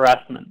bullying, that's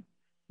harassment.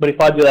 But if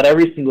I do that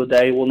every single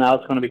day, well, now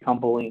it's going to become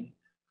bullying.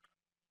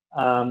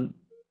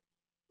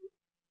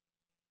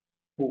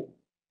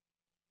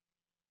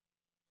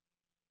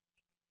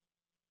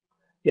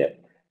 Yeah,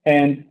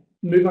 and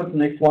moving on to the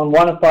next one.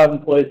 1 in 5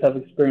 employees have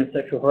experienced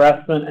sexual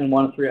harassment and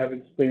 1 in 3 have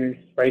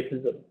experienced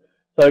racism.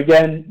 So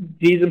again,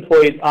 these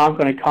employees aren't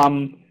going to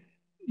come,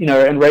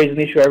 and raise an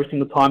issue every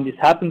single time this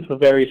happens for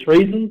various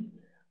reasons.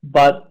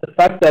 But the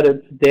fact that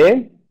it's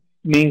there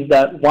means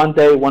that one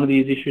day one of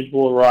these issues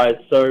will arise.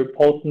 So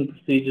policies and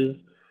procedures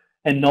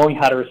and knowing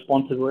how to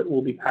respond to it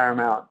will be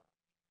paramount.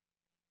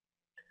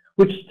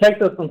 Which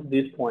takes us on to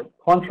this point,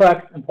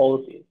 contracts and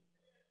policies.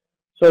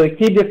 So the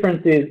key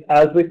difference is,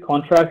 as with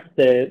contracts,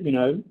 they're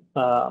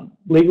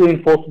legally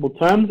enforceable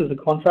terms as a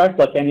contract,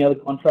 like any other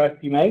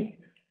contract you make,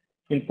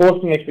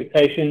 enforcing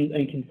expectations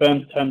and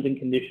confirms terms and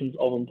conditions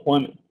of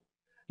employment.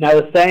 Now,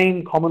 the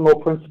same common law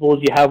principles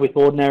you have with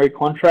ordinary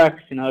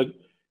contracts,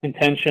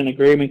 intention,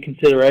 agreement,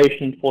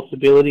 consideration,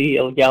 enforceability,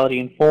 illegality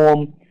in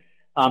form,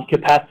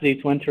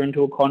 capacity to enter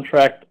into a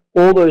contract,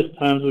 all those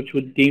terms which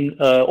would deem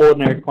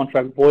ordinary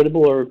contract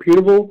voidable or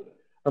reputable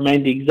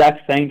remain the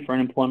exact same for an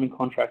employment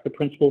contract. The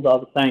principles are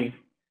the same.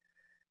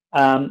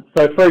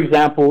 So, for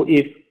example,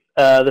 if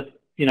the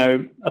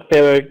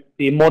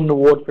modern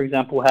award, for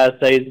example, has,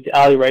 say, the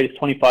hourly rate is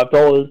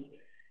 $25,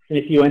 and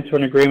if you enter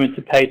an agreement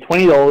to pay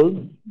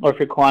 $20, or if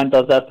your client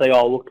does that, say,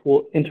 oh,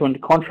 we'll enter into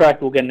a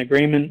contract, we'll get an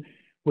agreement,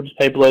 we'll just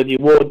pay below the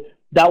award,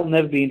 that will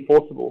never be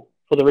enforceable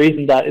for the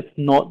reason that it's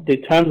not, the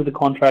terms of the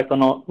contract are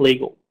not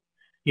legal.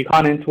 You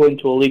can't enter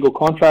into a legal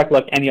contract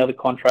like any other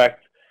contract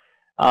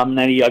in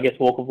any, I guess,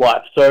 walk of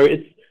life. So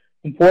it's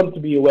important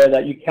to be aware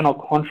that you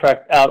cannot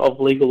contract out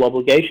of legal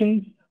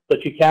obligations,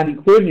 but you can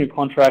include in your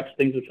contracts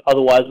things which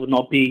otherwise would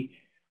not be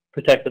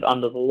protected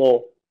under the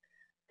law.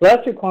 So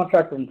that's your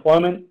contract of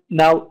employment.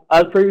 Now,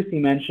 as previously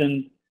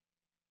mentioned,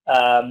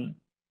 you're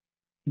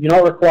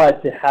not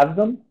required to have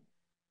them,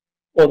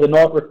 or they're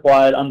not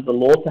required under the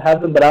law to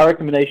have them, but our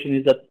recommendation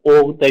is that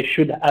they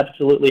should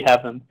absolutely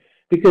have them,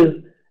 because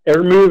it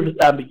removes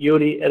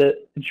ambiguity,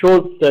 it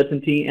ensures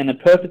certainty, and a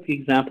perfect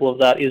example of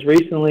that is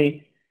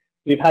recently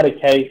we've had a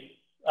case,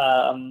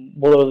 there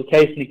was a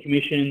case in the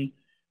Commission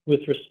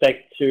with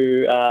respect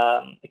to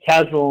a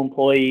casual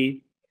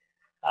employee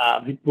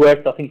who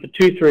worked, I think, for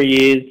 2-3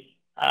 years.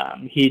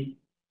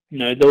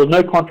 There was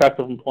no contract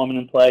of employment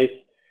in place.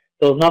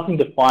 There was nothing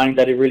defining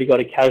that he really got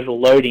a casual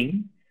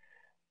loading.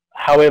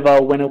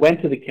 However, when it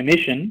went to the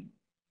Commission,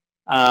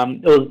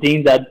 it was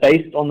deemed that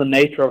based on the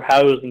nature of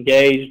how he was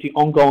engaged, the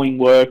ongoing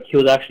work, he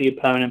was actually a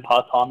permanent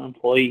part-time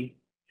employee.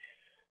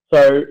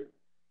 So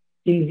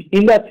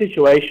in that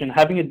situation,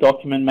 having a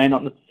document may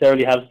not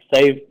necessarily have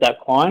saved that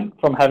client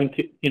from having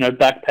to,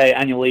 back pay,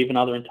 annual leave and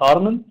other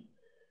entitlements,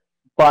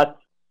 but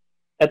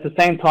at the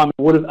same time,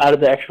 it would have added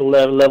the actual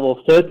level of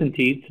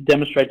certainty to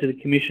demonstrate to the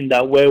Commission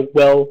that we're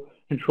well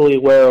and truly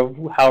aware of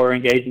how we're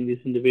engaging this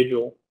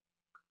individual.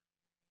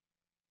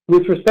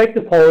 With respect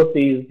to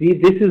policies,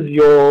 this is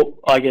your,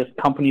 I guess,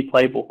 company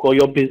playbook or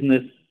your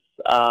business,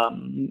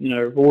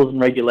 rules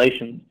and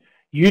regulations.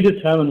 You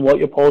determine what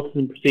your policies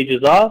and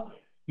procedures are.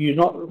 You do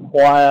not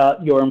require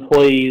your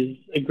employees'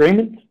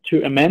 agreement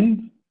to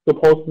amend the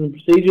policies and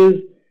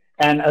procedures.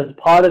 And as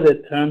part of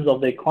the terms of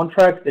their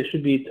contract, there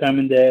should be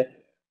determined there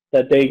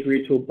that they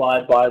agree to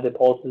abide by the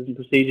policies and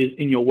procedures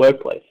in your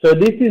workplace. So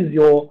this is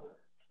your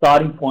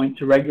starting point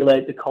to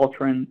regulate the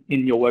culture in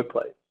your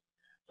workplace.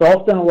 So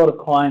often a lot of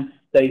clients,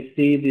 they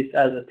see this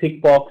as a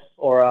tick box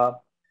or a,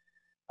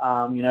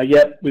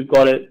 yep, we've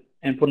got it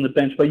and put on the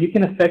bench, but you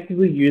can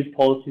effectively use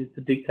policies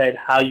to dictate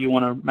how you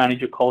want to manage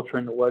your culture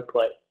in the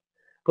workplace.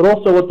 But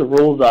also what the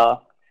rules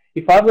are.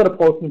 If I've got a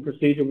policy and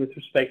procedure with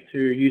respect to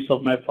use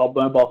of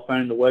mobile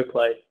phone in the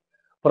workplace,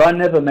 but I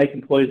never make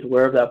employees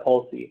aware of that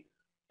policy,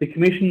 the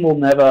Commission will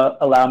never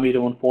allow me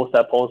to enforce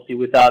that policy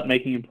without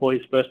making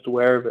employees first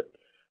aware of it.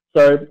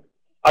 So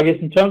I guess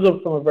in terms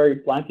of from a very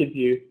blanket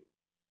view,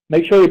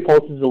 make sure your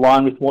policies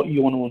align with what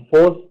you want to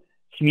enforce,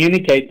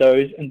 communicate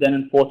those, and then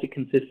enforce it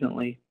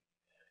consistently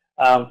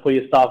for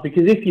your staff.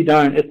 Because if you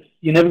don't,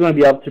 you're never going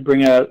to be able to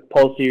bring a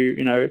policy,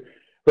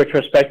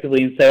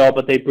 retrospectively and say, oh,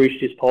 but they breached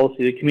this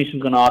policy. The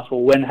Commission's going to ask,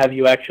 well, when have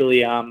you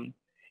actually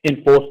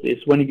enforced this?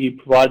 When have you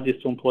provided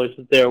this to employees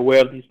so that they're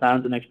aware of these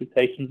standards and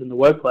expectations in the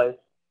workplace?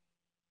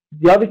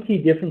 The other key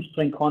difference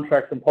between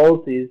contracts and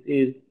policies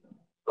is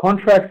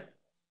contracts,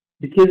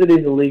 because it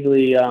is a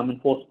legally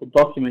enforceable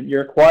document,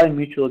 you're requiring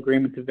mutual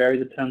agreement to vary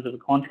the terms of a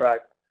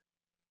contract.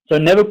 So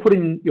never put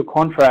in your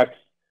contracts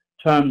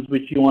terms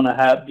which you want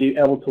to be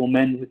able to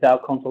amend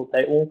without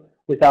consultation or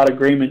without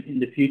agreement in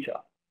the future.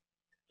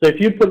 So if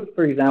you put,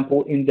 for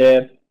example, in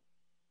there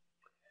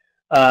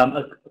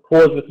a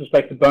clause with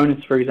respect to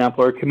bonus, for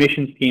example, or a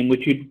commission scheme,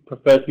 which you'd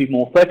prefer to be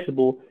more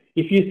flexible,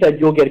 if you said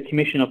you'll get a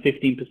commission of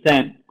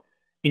 15%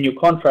 in your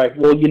contract,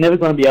 well, you're never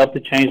going to be able to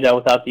change that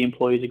without the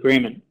employee's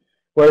agreement.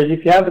 Whereas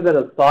if you have it as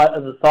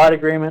a side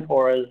agreement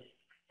or as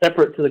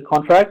separate to the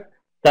contract,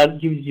 that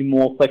gives you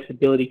more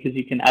flexibility because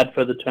you can add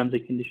further terms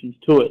and conditions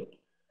to it.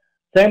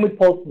 Same with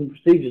policies and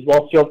procedures.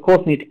 Whilst you of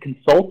course need to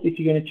consult if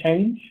you're going to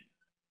change,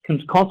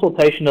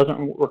 consultation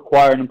doesn't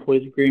require an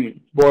employee's agreement.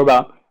 It's more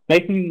about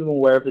making them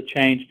aware of the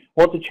change,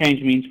 what the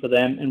change means for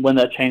them, and when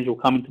that change will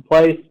come into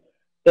place.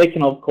 They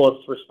can of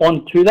course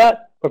respond to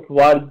that, but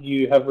provided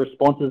you have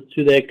responses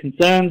to their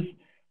concerns,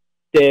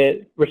 their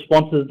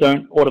responses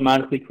don't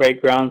automatically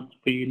create grounds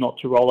for you not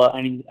to roll out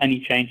any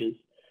changes.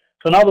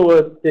 So in other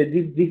words, this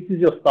is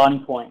your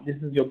starting point.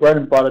 This is your bread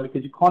and butter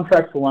because your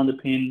contracts will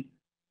underpin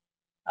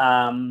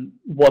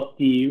what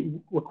the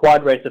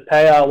required rates of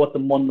pay are, what the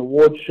modern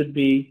awards should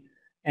be,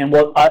 and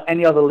what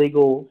any other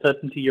legal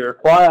certainty you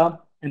require.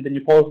 And then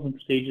your policies and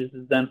procedures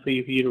is then for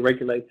you to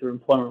regulate your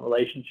employment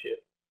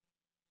relationship.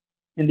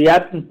 In the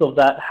absence of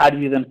that, how do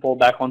you then fall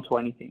back onto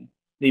anything?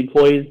 The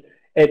employees,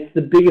 it's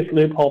the biggest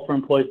loophole for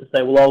employees to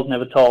say, well, I was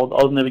never told,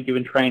 I was never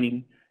given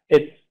training.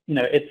 It's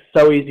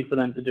so easy for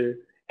them to do.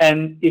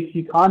 And if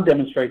you can't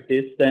demonstrate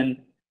this, then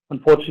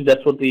unfortunately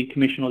that's what the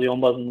Commission or the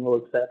Ombudsman will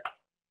accept.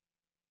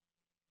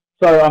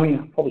 So, I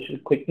probably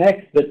should click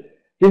next, but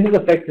this is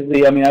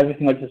effectively,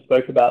 everything I just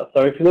spoke about.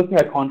 So if you're looking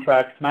at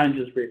contracts,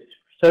 managers risk,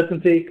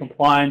 certainty,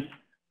 compliance,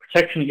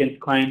 protection against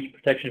claims,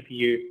 protection for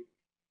you.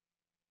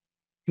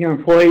 Your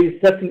employees,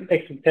 setting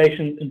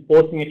expectations,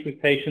 enforcing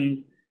expectations,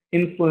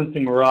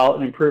 influencing morale,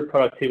 and improve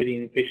productivity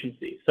and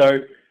efficiency.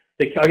 So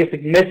I guess the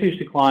message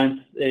to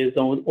clients is,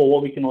 or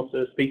what we can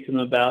also speak to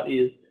them about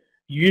is,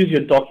 use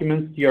your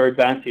documents to your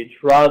advantage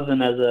rather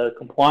than as a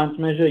compliance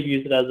measure.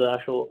 Use it as an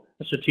actual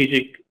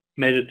strategic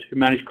measure to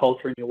manage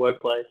culture in your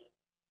workplace.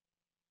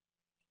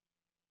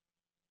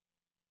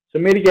 So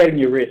mitigating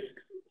your risks.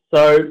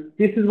 So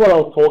this is what I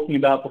was talking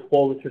about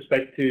before with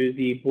respect to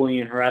the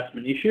bullying and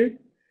harassment issue.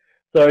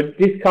 So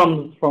this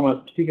comes from a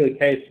particular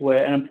case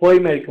where an employee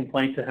made a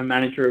complaint to her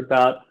manager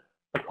about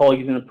a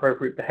colleague's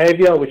inappropriate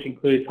behavior, which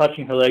included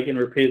touching her leg and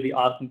repeatedly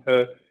asking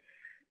her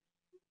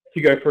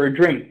to go for a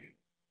drink.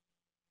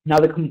 Now,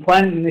 the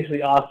complainant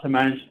initially asked her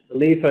manager to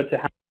leave her to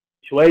handle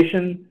the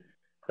situation.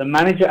 The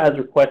manager, as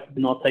requested,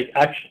 did not take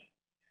action.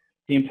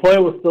 The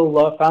employer was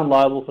still found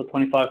liable for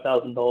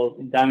 $25,000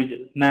 in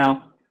damages.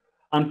 Now,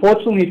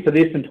 unfortunately for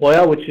this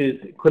employer, which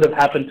could have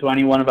happened to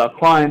any one of our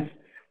clients,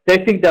 they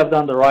think they've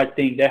done the right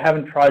thing. They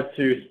haven't tried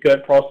to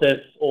skirt process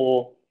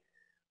or,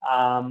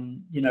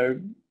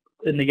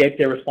 negate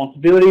their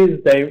responsibilities.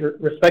 They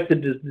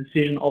respected the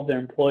decision of their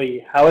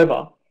employee.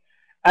 However,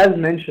 as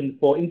mentioned,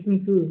 for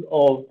instances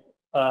of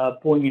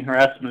bullying and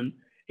harassment,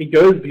 it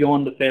goes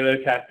beyond the Fair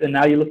Work Act, and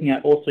now you're looking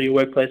at also your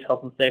workplace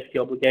health and safety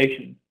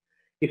obligations.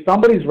 If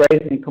somebody's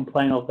raising a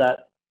complaint of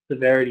that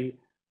severity,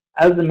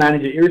 as the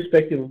manager,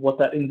 irrespective of what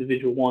that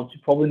individual wants,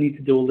 you probably need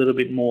to do a little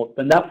bit more.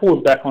 Then that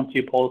falls back onto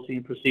your policy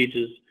and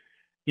procedures.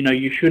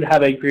 You should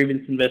have a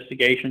grievance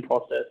investigation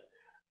process.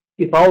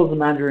 If I was the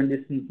manager in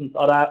this instance,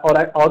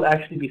 I'd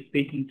actually be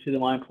speaking to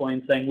my employee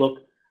and saying, look,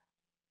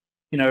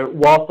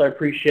 whilst I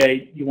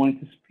appreciate you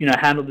wanting to,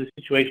 handle this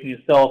situation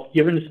yourself,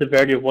 given the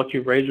severity of what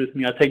you've raised with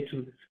me, I take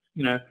to,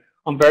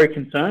 I'm very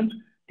concerned.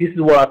 This is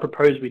what I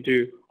propose we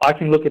do. I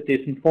can look at this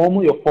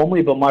informally or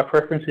formally, but my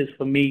preference is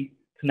for me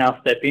to now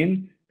step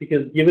in,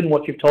 because given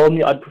what you've told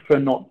me, I'd prefer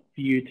not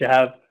for you to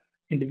have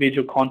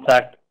individual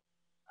contact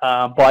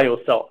by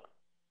yourself.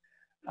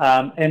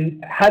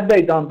 And had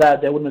they done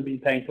that, they wouldn't have been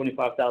paying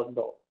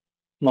 $25,000,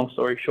 long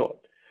story short.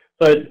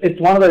 So it's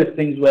one of those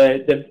things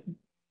where,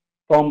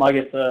 from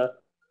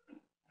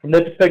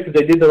their perspective,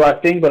 they did the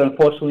right thing, but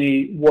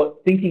unfortunately,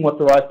 thinking what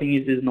the right thing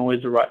is isn't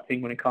always the right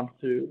thing when it comes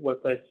to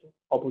workplace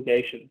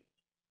obligations.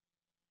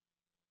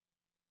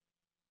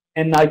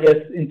 And I guess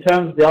in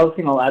terms, the other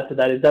thing I'll add to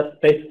that is that's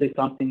basically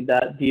something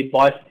that the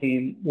advice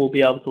team will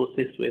be able to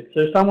assist with. So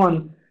if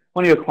one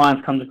of your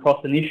clients comes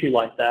across an issue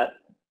like that,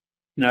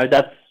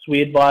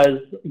 we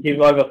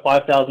give over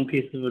 5,000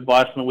 pieces of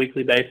advice on a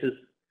weekly basis,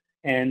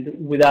 and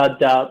without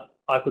doubt,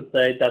 I could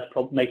say that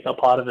probably makes up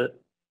part of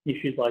it.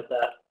 issues like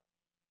that.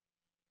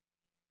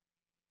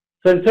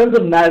 So in terms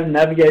of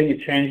navigating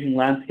a changing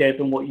landscape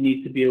and what you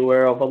need to be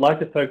aware of, I'd like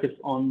to focus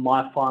on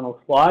my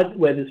final slide,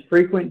 where there's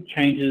frequent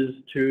changes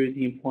to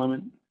the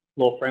employment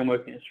law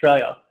framework in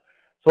Australia.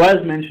 So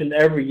as mentioned,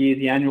 every year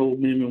the annual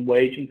minimum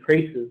wage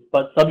increases,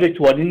 but subject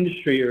to what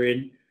industry you're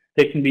in,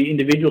 there can be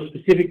individual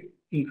specific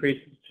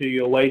increases to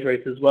your wage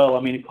rates as well.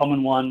 I mean, a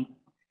common one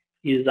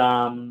is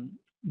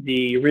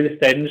the real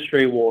estate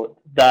industry award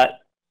that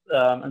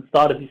and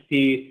started this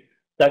year,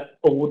 that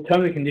award,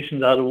 terms and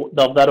conditions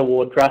of that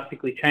award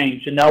drastically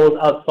changed, and that was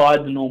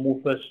outside the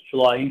normal 1st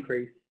July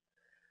increase.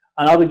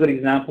 Another good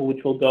example,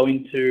 which we'll go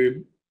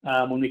into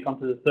when we come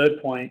to the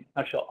third point,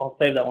 actually I'll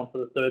save that one for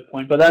the third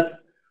point, but that's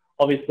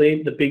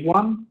obviously the big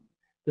one.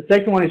 The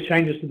second one is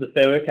changes to the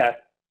Fair Work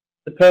Act.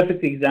 The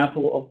perfect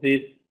example of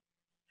this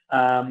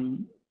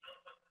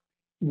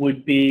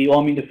would be, well,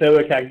 I mean, the Fair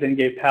Work Act then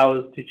gave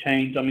powers to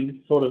change. I mean,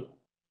 it's sort of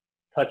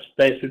touched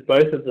base with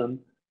both of them.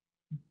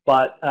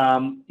 But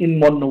in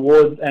modern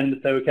awards and the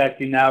Fair Work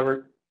Act, you now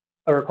are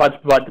required to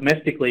provide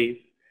domestic leave.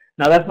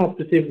 Now, that's not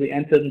specifically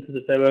entered into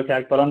the Fair Work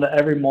Act, but under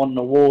every modern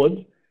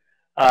award,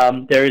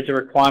 there is a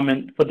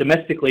requirement for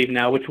domestic leave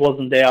now, which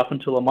wasn't there up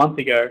until a month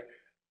ago.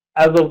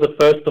 As of the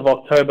 1st of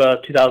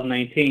October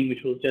 2018,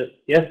 which was just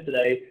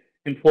yesterday,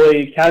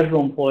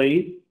 casual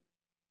employees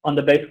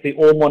under basically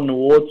all modern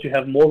awards who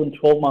have more than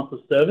 12 months of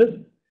service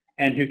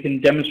and who can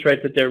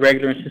demonstrate that they're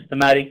regular and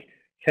systematic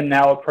can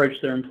now approach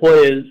their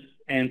employers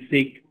and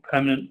seek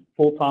permanent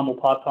full-time or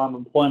part-time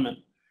employment.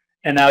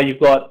 And now you've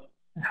got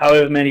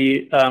however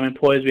many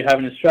employers we have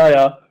in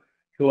Australia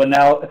who are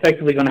now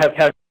effectively going to have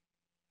casual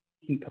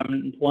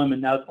permanent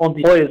employment. Now it's on the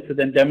employers to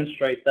then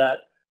demonstrate that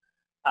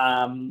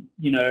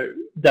you know,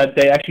 that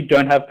they actually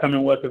don't have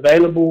permanent work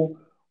available,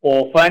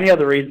 or for any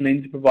other reason they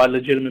need to provide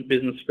legitimate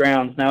business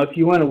grounds. Now, if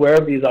you weren't aware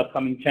of these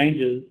upcoming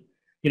changes,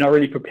 you're not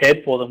really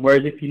prepared for them.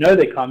 Whereas if you know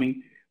they're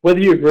coming, whether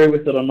you agree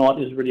with it or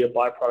not is really a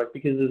byproduct,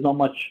 because there's not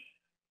much,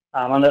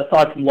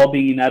 aside from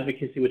lobbying and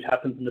advocacy, which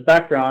happens in the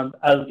background,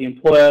 as the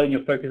employer and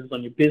your focus is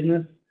on your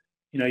business,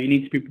 you know, you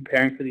need to be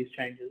preparing for these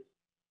changes.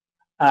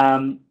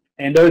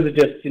 And those are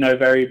just, you know,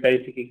 very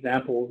basic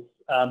examples.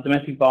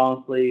 Domestic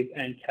violence leave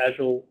and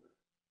casuals,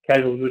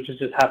 which has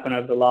just happened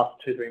over the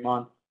last 2-3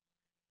 months.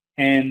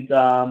 And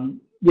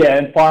yeah,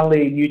 and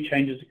finally, new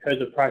changes to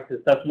codes of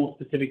practice. That's more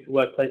specific to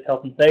workplace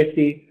health and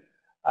safety.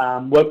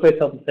 Workplace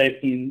health and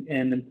safety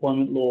and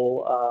employment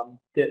law,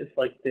 it's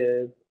like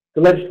the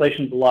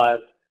legislation's alive.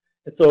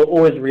 It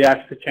always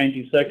reacts to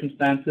changing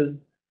circumstances,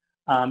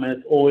 and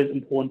it's always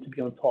important to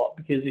be on top,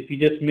 because if you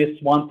just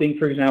miss one thing,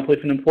 for example,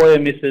 if an employer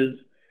misses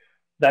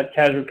that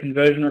casual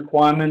conversion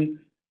requirement,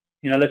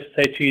 you know, let's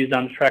say 2 years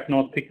down the track, no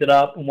one's picked it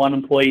up, and one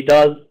employee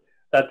does,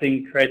 that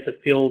thing creates a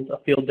field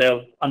day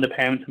of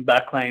underpayments and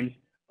back claims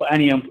for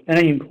any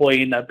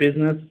employee in that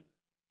business,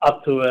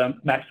 up to a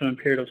maximum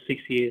period of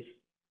 6 years.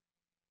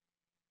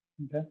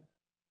 Okay.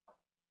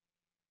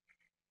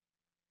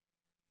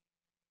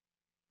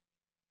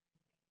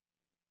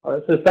 All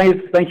right, so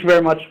thank you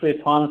very much for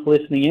your time and for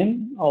listening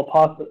in. I'll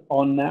pass it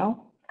on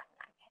now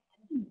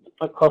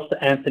across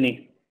to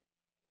Anthony.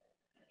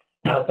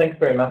 Thanks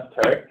very much,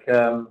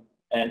 Tarek.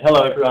 And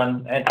hello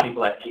everyone, Anthony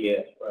Black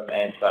here from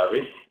Ansvar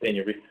Risk,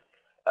 Senior Risk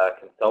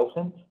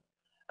Consultant.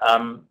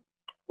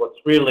 What's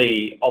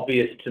really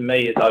obvious to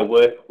me as I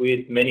work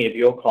with many of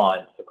your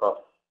clients across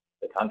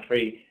the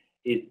country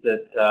is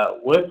that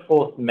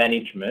workforce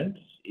management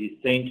is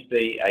seen to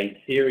be a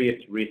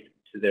serious risk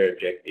to their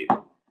objectives.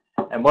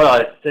 And what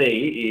I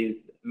see is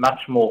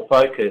much more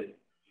focus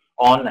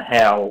on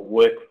how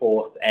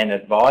workforce and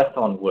advice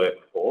on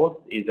workforce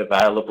is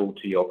available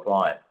to your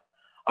clients.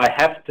 I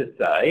have to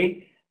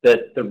say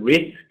that the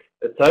risk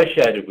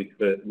associated with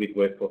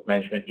workforce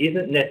management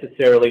isn't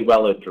necessarily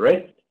well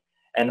addressed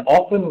and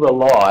often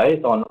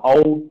relies on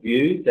old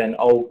views and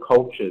old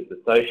cultures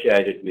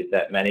associated with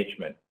that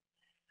management.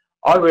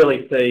 I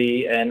really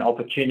see an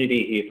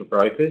opportunity here for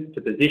brokers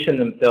to position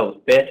themselves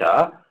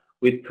better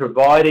with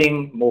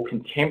providing more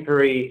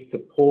contemporary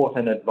support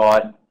and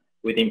advice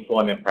with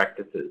employment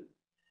practices.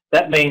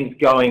 That means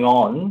going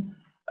beyond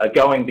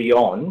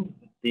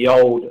the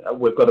old,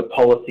 we've got a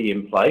policy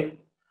in place,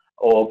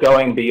 or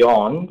going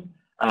beyond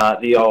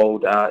the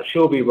old,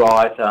 she'll be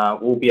right,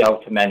 we'll be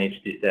able to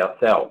manage this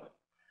ourselves.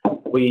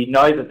 We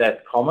know that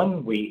that's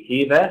common, we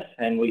hear that,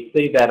 and we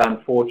see that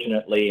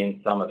unfortunately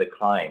in some of the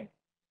claims.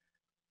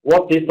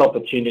 What this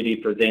opportunity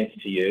presents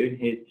to you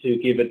is to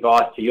give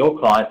advice to your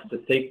clients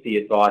to seek the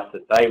advice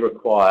that they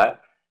require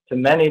to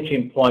manage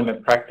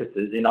employment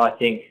practices in, I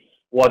think,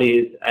 what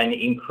is an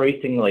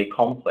increasingly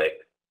complex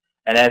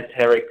and, as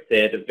Tarek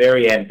said, a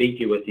very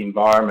ambiguous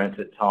environment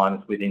at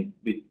times with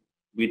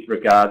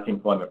regards to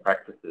employment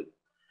practices.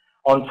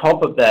 On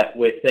top of that,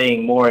 we're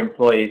seeing more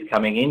employees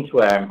coming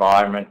into our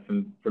environment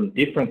from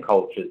different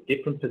cultures,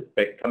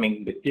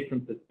 coming with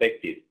different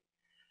perspectives.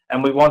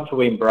 And we want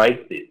to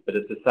embrace this, but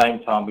at the same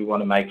time, we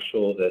want to make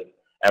sure that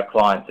our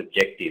clients'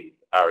 objectives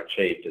are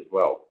achieved as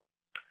well.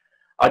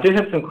 I do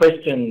have some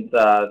questions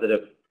that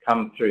have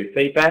come through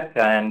feedback,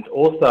 and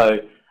also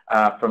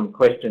from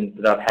questions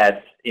that I've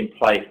had in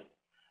place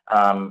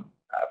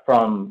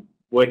from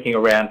working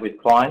around with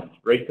clients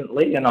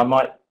recently, and I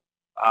might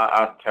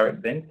ask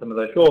Tarek then some of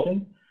those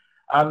questions.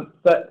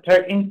 But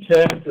Tarek, in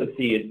terms of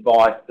the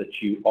advice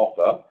that you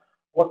offer,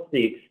 what's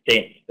the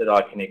extent that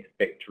I can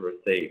expect to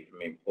receive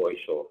from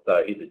Employsure? So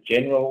is it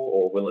general,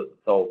 or will it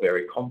solve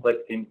very complex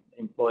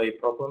employee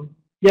problems?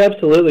 Yeah,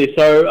 absolutely.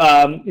 So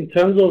in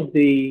terms of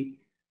the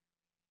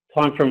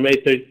time from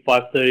 8:30 to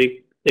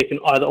 5:30, they can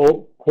either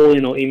call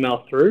in or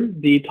email through.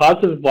 The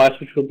types of advice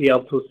which we'll be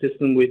able to assist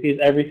them with is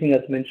everything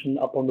that's mentioned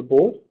up on the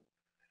board.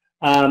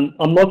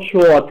 I'm not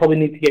sure, I probably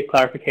need to get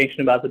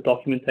clarification about the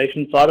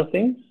documentation side of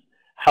things.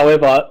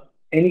 However,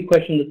 any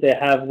question that they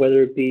have,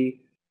 whether it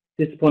be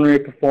disciplinary,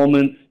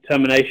 performance,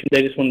 termination,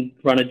 they just want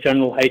to run a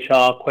general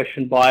HR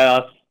question by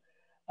us,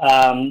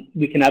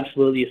 we can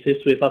absolutely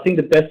assist with. I think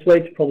the best way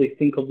to probably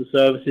think of the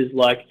service is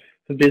like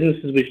for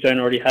businesses which don't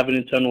already have an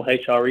internal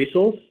HR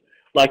resource,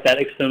 like that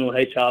external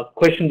HR,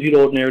 questions you'd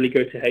ordinarily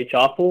go to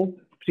HR for,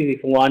 particularly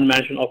for line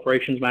management,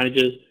 operations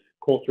managers,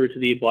 call through to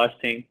the advice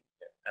team.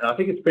 And I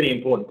think it's pretty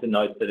important to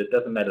note that it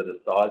doesn't matter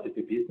the size of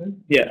your business.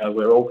 Yeah.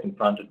 We're all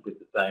confronted with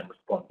the same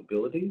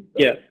responsibilities.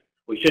 So yeah.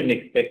 We shouldn't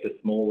expect a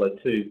smaller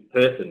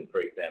two-person, for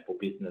example,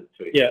 business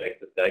to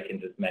expect that they can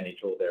just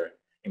manage all their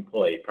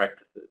employee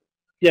practices.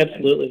 Yeah,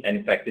 absolutely. And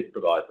in fact, this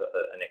provides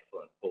an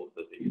excellent source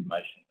of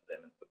information for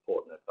them and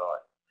support and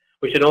advice.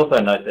 We should also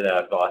note that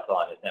our advice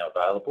line is now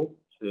available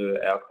to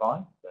our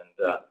clients,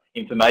 and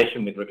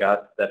information with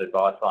regards to that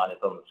advice line is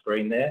on the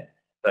screen there.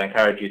 So I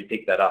encourage you to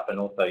pick that up, and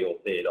also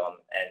you'll see it on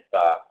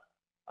Ansvar,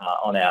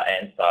 on our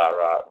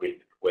Ansvar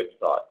Risk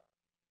website.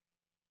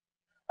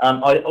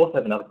 I also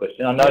have another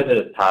question. I know that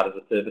as part of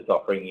the service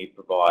offering, you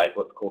provide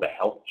what's called a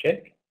health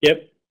check.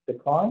 Yep. To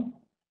clients.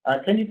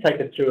 Can you take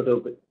us through a little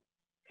bit?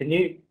 Can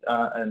you,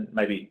 and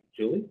maybe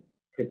Julie,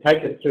 could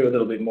take us through a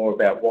little bit more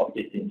about what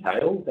this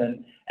entails,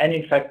 and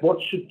in fact,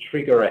 what should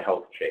trigger a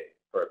health check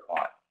for a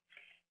client?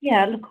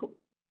 Yeah, look,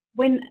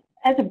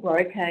 as a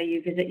broker,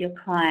 you visit your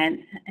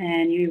clients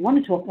and you want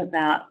to talk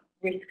about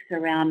risks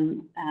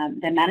around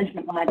their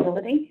management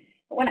liability.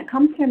 But when it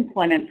comes to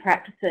employment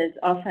practices,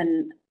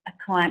 often a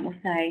client will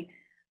say,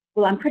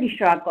 well, I'm pretty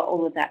sure I've got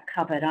all of that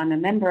covered. I'm a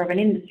member of an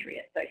industry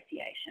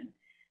association.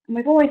 And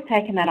we've always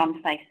taken that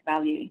on face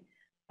value.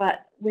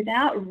 But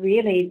without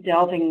really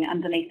delving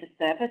underneath the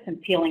surface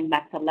and peeling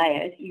back the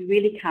layers, you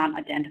really can't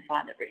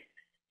identify the risks.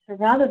 So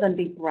rather than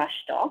be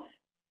brushed off,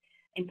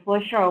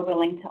 Employsure are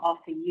willing to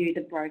offer you,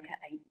 the broker,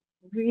 a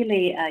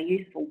really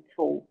useful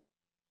tool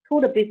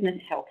called a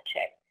business health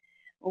check.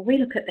 Well, we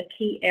look at the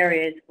key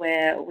areas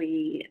where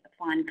we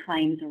find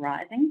claims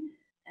arising,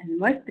 and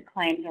most of the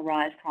claims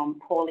arise from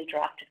poorly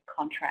drafted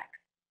contracts.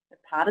 So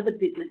part of the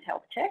business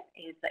health check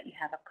is that you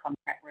have a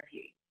contract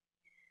review,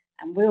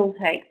 and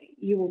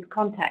you will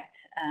contact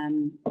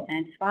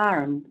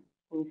Ansvar and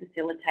we'll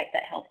facilitate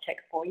that health check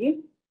for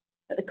you.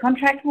 But the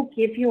contract will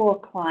give your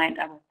client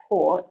a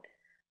report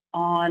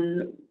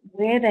on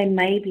where they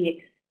may be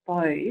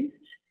exposed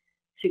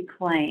to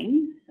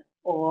claims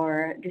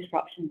or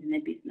disruptions in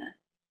their business.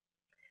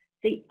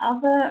 The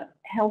other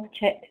health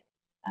check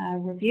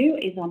review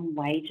is on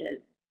wages.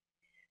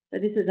 So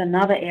this is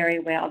another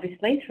area where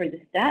obviously through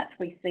the stats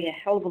we see a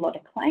hell of a lot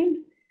of claims.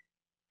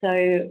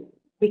 So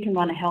we can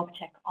run a health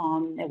check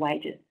on their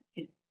wages.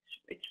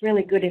 It's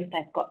really good if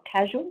they've got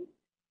casual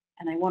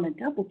and they want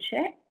to double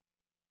check.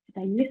 If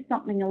they miss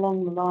something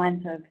along the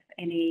lines of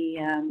any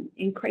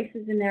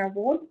increases in their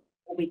award,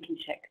 we can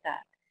check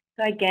that.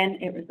 So again,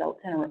 it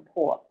results in a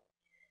report.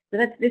 So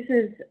this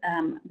is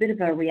a bit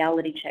of a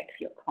reality check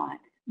for your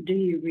client. Do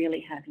you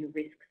really have your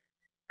risks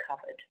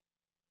covered?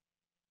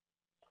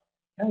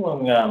 How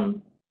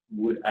long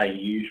would a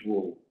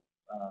usual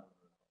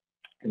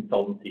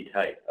consultancy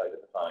take over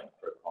the phone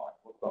for a client?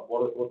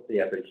 What's the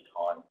average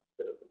time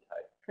that it would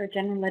take? For a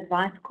general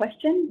advice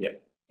question?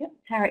 Yep. Yep.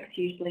 Tarek's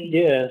usually...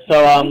 Yeah,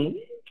 so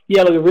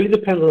yeah, look, it really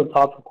depends on the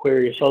type of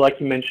query. So like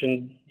you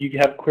mentioned, you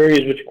have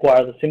queries which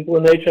require the simple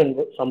in nature and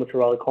some which are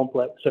rather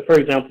complex. So for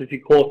example, if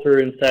you call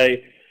through and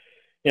say,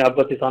 you know, I've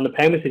got this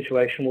underpayment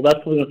situation, well, that's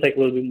probably going to take a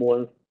little bit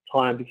more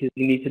time because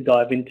you need to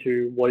dive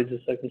into what is the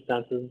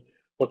circumstances,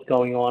 what's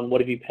going on, what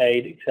have you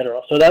paid,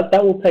 etc. So that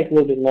will take a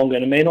little bit longer,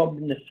 and it may not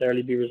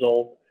necessarily be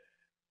resolved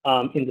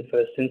in the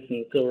first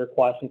instance. It'll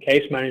require some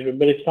case management.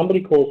 But if somebody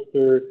calls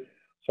through,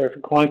 if a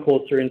client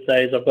calls through and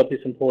says, I've got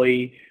this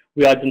employee,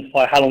 we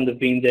identify how long they've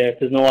been there, if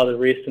there's no other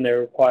risk and they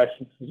require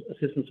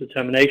assistance with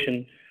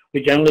termination,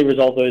 we generally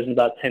resolve those in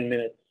about 10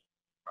 minutes.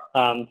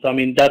 So I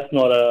mean, that's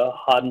not a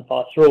hard and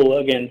fast rule.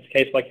 Again, it's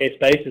case-by-case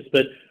basis,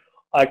 but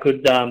I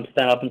could stand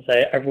up and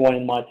say everyone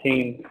in my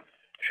team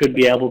should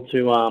be able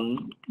to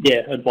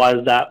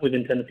advise that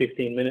within 10 to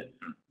 15 minutes.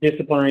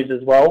 Disciplinaries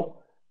as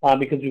well,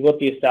 because we've got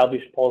the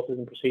established policies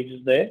and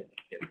procedures there.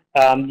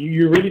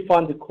 You really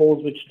find the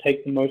calls which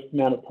take the most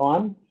amount of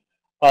time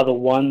are the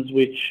ones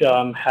which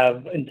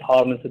have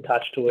entitlements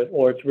attached to it,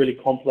 or it's really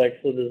complex,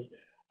 so there's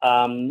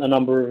a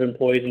number of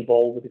employees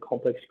involved with a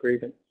complex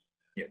grievance.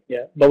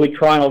 Yeah, but we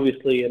try and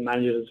obviously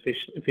manage it as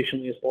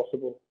efficiently as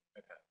possible.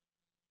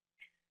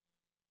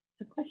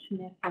 a question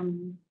there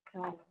from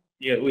Carl.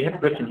 Yeah, we have a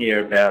question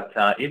here about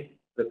if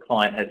the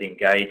client has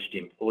engaged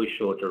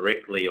Employsure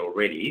directly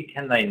already,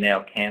 can they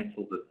now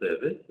cancel the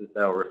service as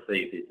they'll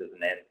receive this as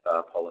an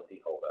Ansvar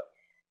policyholder?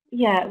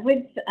 Yeah,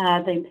 with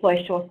the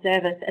Employsure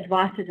service,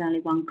 advice is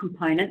only one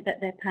component that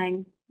they're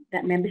paying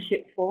that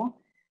membership for.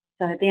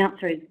 So the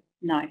answer is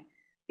no,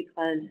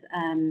 because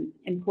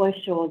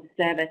Employsure's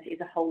service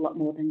is a whole lot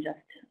more than just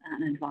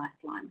an advice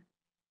line.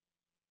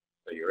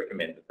 So you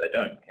recommend that they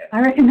don't cancel?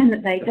 I recommend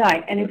that they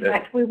don't, and in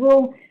fact we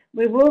will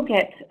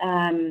get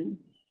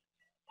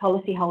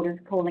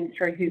policyholders calling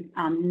through who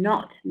are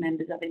not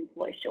members of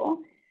Employsure,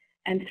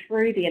 and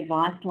through the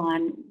advice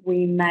line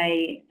we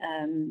may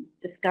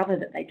discover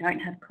that they don't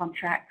have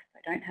contracts,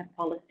 they don't have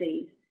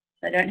policies,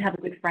 they don't have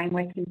a good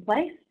framework in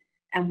place,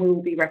 and we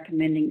will be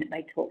recommending that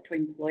they talk to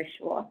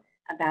Employsure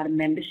about a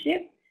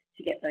membership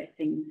to get those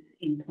things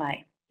in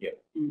play.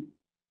 Yep.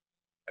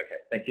 Okay,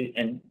 thank you.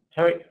 And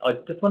Tarek, I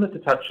just wanted to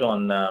touch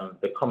on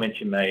the comments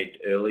you made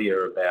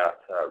earlier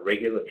about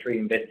regulatory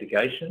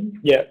investigations.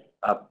 Yeah.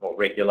 Or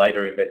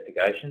regulator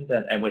investigations,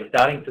 and we're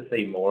starting to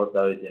see more of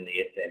those in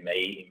the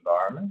SME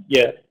environment.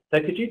 Yeah. So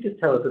could you just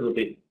tell us a little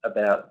bit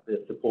about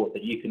the support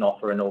that you can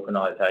offer an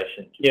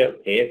organisation to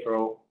prepare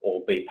for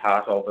or be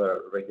part of a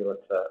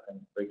regulator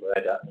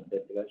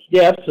investigation?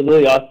 Yeah,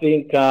 absolutely. I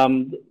think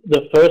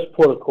the first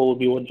port of call would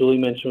be what Julie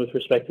mentioned with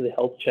respect to the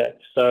health check.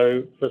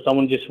 So for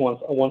someone just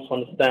wants to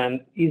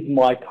understand, is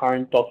my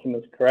current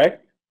documents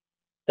correct?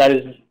 That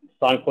is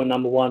starting point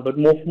number one. But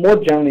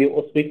more generally,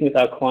 or speaking with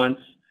our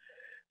clients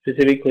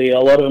specifically, a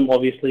lot of them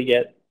obviously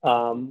get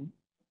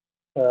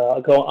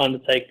go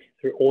undertake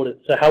through audits.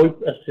 So how we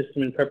assist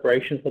them in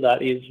preparation for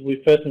that is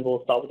we first of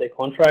all start with their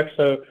contracts.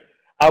 So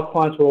our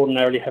clients will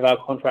ordinarily have our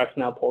contracts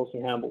and our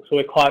policy handbook. So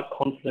we're quite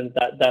confident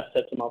that that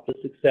sets them up for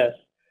success.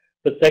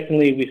 But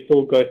secondly, we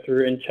still go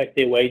through and check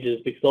their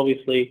wages, because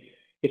obviously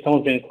if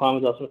someone's been in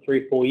client with us for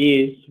 3-4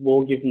 years,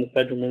 we'll give them the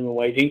federal minimum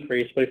wage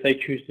increase. But if they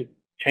choose to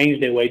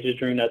change their wages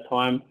during that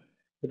time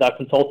without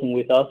consulting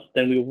with us,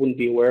 then we wouldn't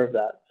be aware of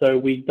that. So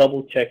we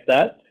double check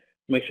that,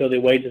 make sure their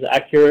wages are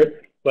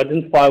accurate. We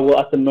identify, well,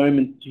 at the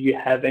moment, do you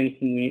have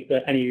any,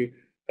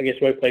 I guess,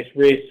 workplace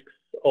risks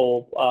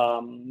or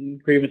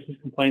grievances,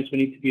 complaints we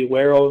need to be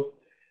aware of?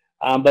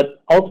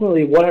 But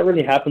ultimately, what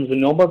really happens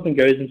when an ombudsman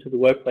goes into the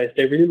workplace,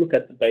 they really look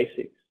at the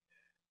basics.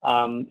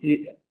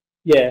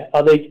 Yeah,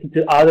 are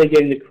they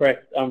getting the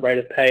correct rate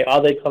of pay?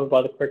 Are they covered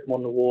by the correct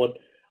modern award?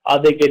 Are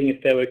they getting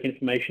a Fair Work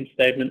information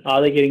statement?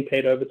 Are they getting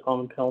paid overtime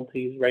and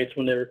penalties rates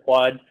when they're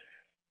required?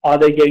 Are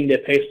they getting their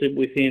pay slip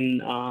within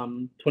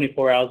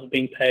 24 hours of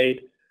being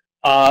paid?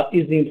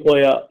 Is the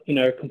employer,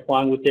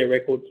 complying with their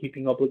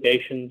record-keeping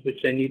obligations,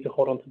 which they need to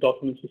hold on to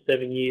documents for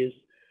 7 years?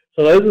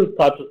 So those are the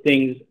types of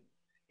things,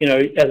 as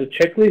a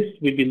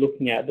checklist we'd be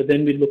looking at, but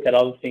then we'd look at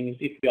other things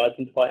if we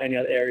identify any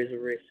other areas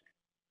of risk.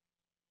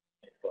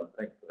 Excellent,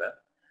 thanks for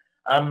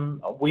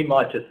that. We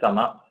might just sum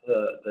up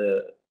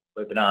the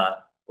webinar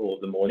for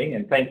the morning,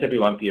 and thanks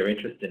everyone for your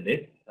interest in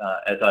this.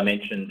 As I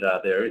mentioned,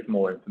 there is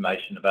more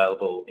information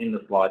available in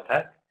the slide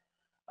pack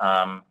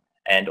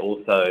and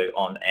also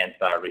on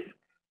Ansvar Risk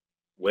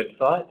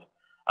website.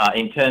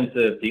 In terms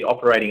of the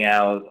operating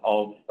hours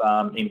of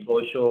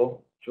Employsure,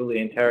 Julie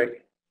and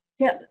Tarek?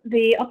 Yep,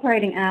 the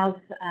operating hours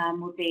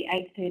will be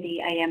 8:30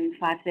 a.m,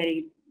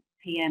 5:30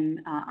 p.m.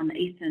 On the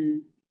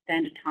Eastern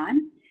Standard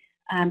Time.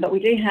 But we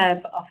do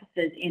have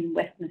offices in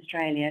Western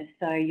Australia,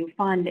 so you'll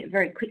find that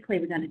very quickly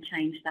we're going to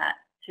change that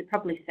to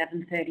probably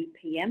 7:30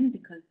 p.m.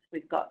 because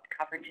we've got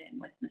coverage in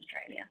Western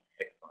Australia.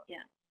 Excellent.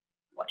 Yeah,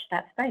 watch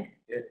that space.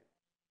 Yes.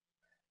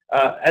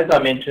 As I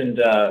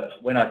mentioned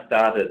when I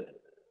started,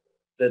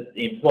 that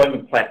the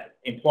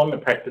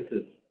employment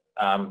practices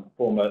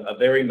form a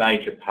very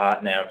major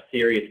part now of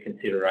serious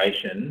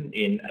consideration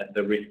in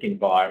the risk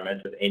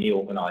environment of any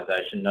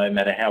organisation, no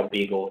matter how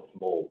big or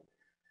small.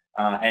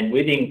 And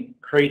with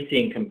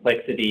increasing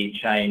complexity,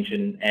 change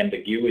and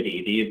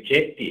ambiguity, the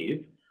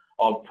objective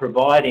of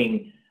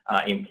providing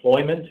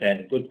employment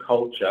and good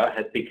culture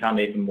has become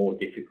even more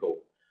difficult.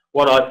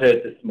 What I've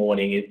heard this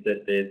morning is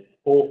that there's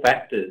 4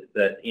 factors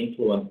that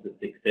influence the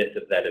success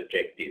of that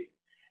objective,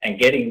 and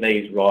getting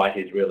these right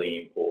is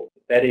really important.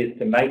 That is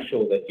to make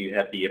sure that you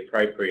have the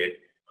appropriate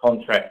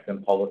contracts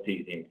and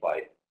policies in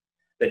place,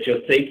 that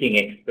you're seeking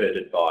expert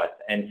advice,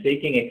 and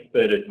seeking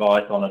expert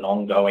advice on an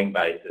ongoing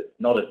basis,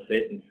 not a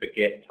set and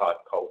forget type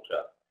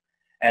culture,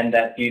 and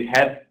that you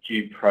have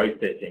due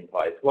process in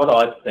place. What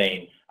I've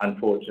seen,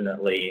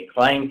 unfortunately, in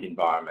claims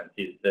environments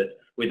is that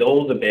with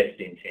all the best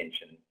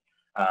intentions,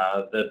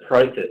 the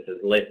process has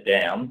let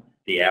down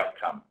the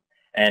outcome.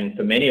 And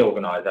for many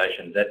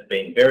organisations, that's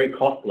been very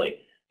costly,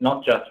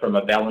 not just from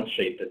a balance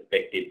sheet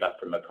perspective, but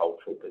from a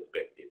cultural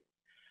perspective.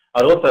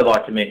 I'd also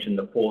like to mention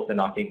the 4th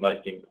and I think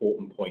most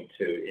important point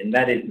too, and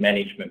that is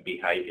management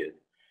behaviours.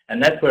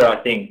 And that's where I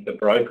think the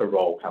broker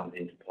role comes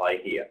into play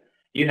here.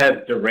 You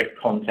have direct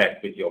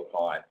contact with your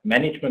clients.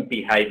 Management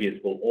behaviours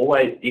will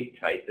always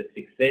dictate the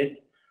success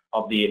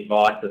of the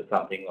advice of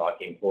something like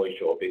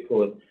Employsure,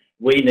 because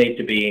we need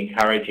to be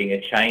encouraging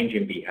a change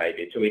in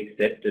behaviour, to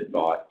accept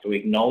advice, to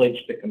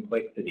acknowledge the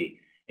complexity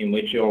in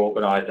which your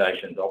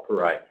organisations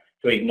operate,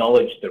 to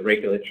acknowledge the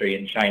regulatory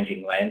and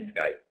changing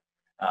landscape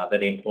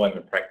that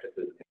employment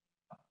practices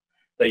can.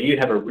 So you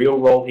have a real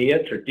role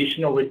here.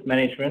 Traditional risk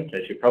management,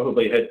 as you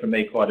probably heard from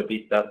me quite a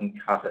bit, doesn't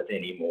cut it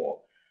anymore.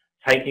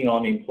 Taking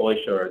on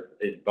employer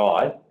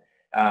advice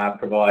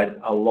provides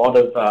a lot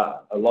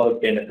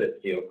of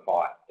benefits to your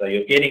clients. So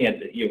you're getting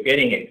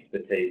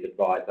expertise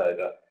advice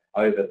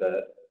over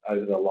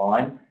the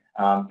line,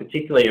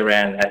 particularly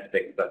around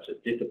aspects such as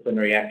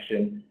disciplinary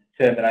action,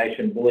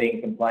 termination,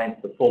 bullying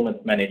complaints, performance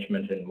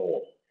management, and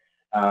more.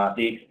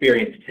 The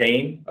experienced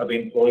team of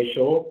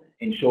Employsure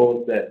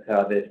ensures that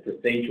there's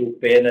procedural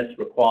fairness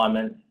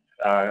requirements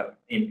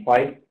in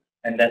place,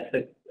 and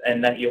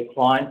that your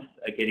clients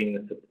are getting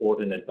the support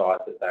and advice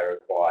that they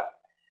require.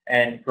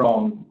 And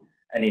from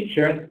an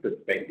insurance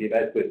perspective,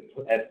 as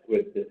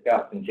we've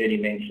discussed and Jenny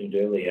mentioned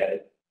earlier,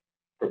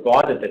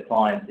 provided the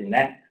clients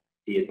enact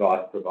the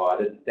advice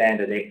provided,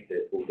 standard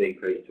excess will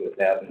decrease to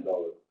 $1,000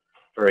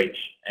 for each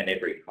and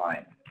every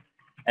claim.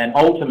 And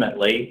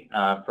ultimately,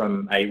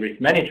 from a risk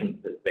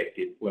management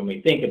perspective, when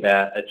we think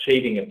about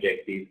achieving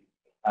objectives,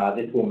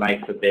 this will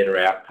make for better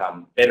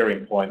outcomes, better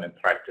employment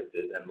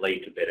practices, and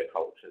lead to better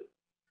cultures.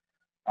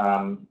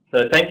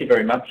 So thank you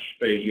very much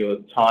for your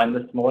time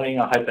this morning.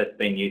 I hope that's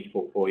been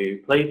useful for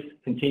you. Please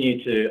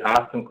continue to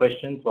ask some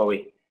questions while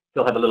we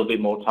still have a little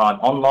bit more time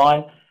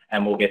online,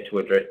 and we'll get to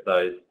address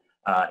those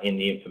in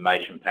the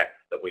information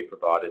packs that we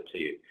provided to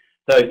you.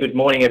 So good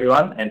morning,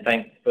 everyone, and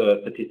thanks for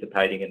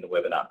participating in the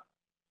webinar.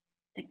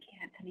 Thank you,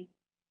 Anthony.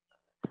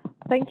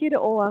 Thank you to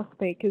all our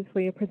speakers for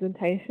your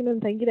presentation,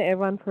 and thank you to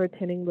everyone for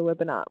attending the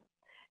webinar.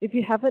 If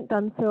you haven't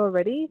done so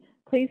already,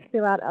 please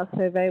fill out our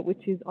survey,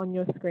 which is on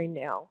your screen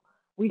now.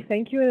 We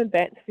thank you in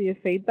advance for your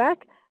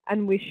feedback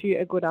and wish you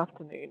a good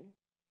afternoon.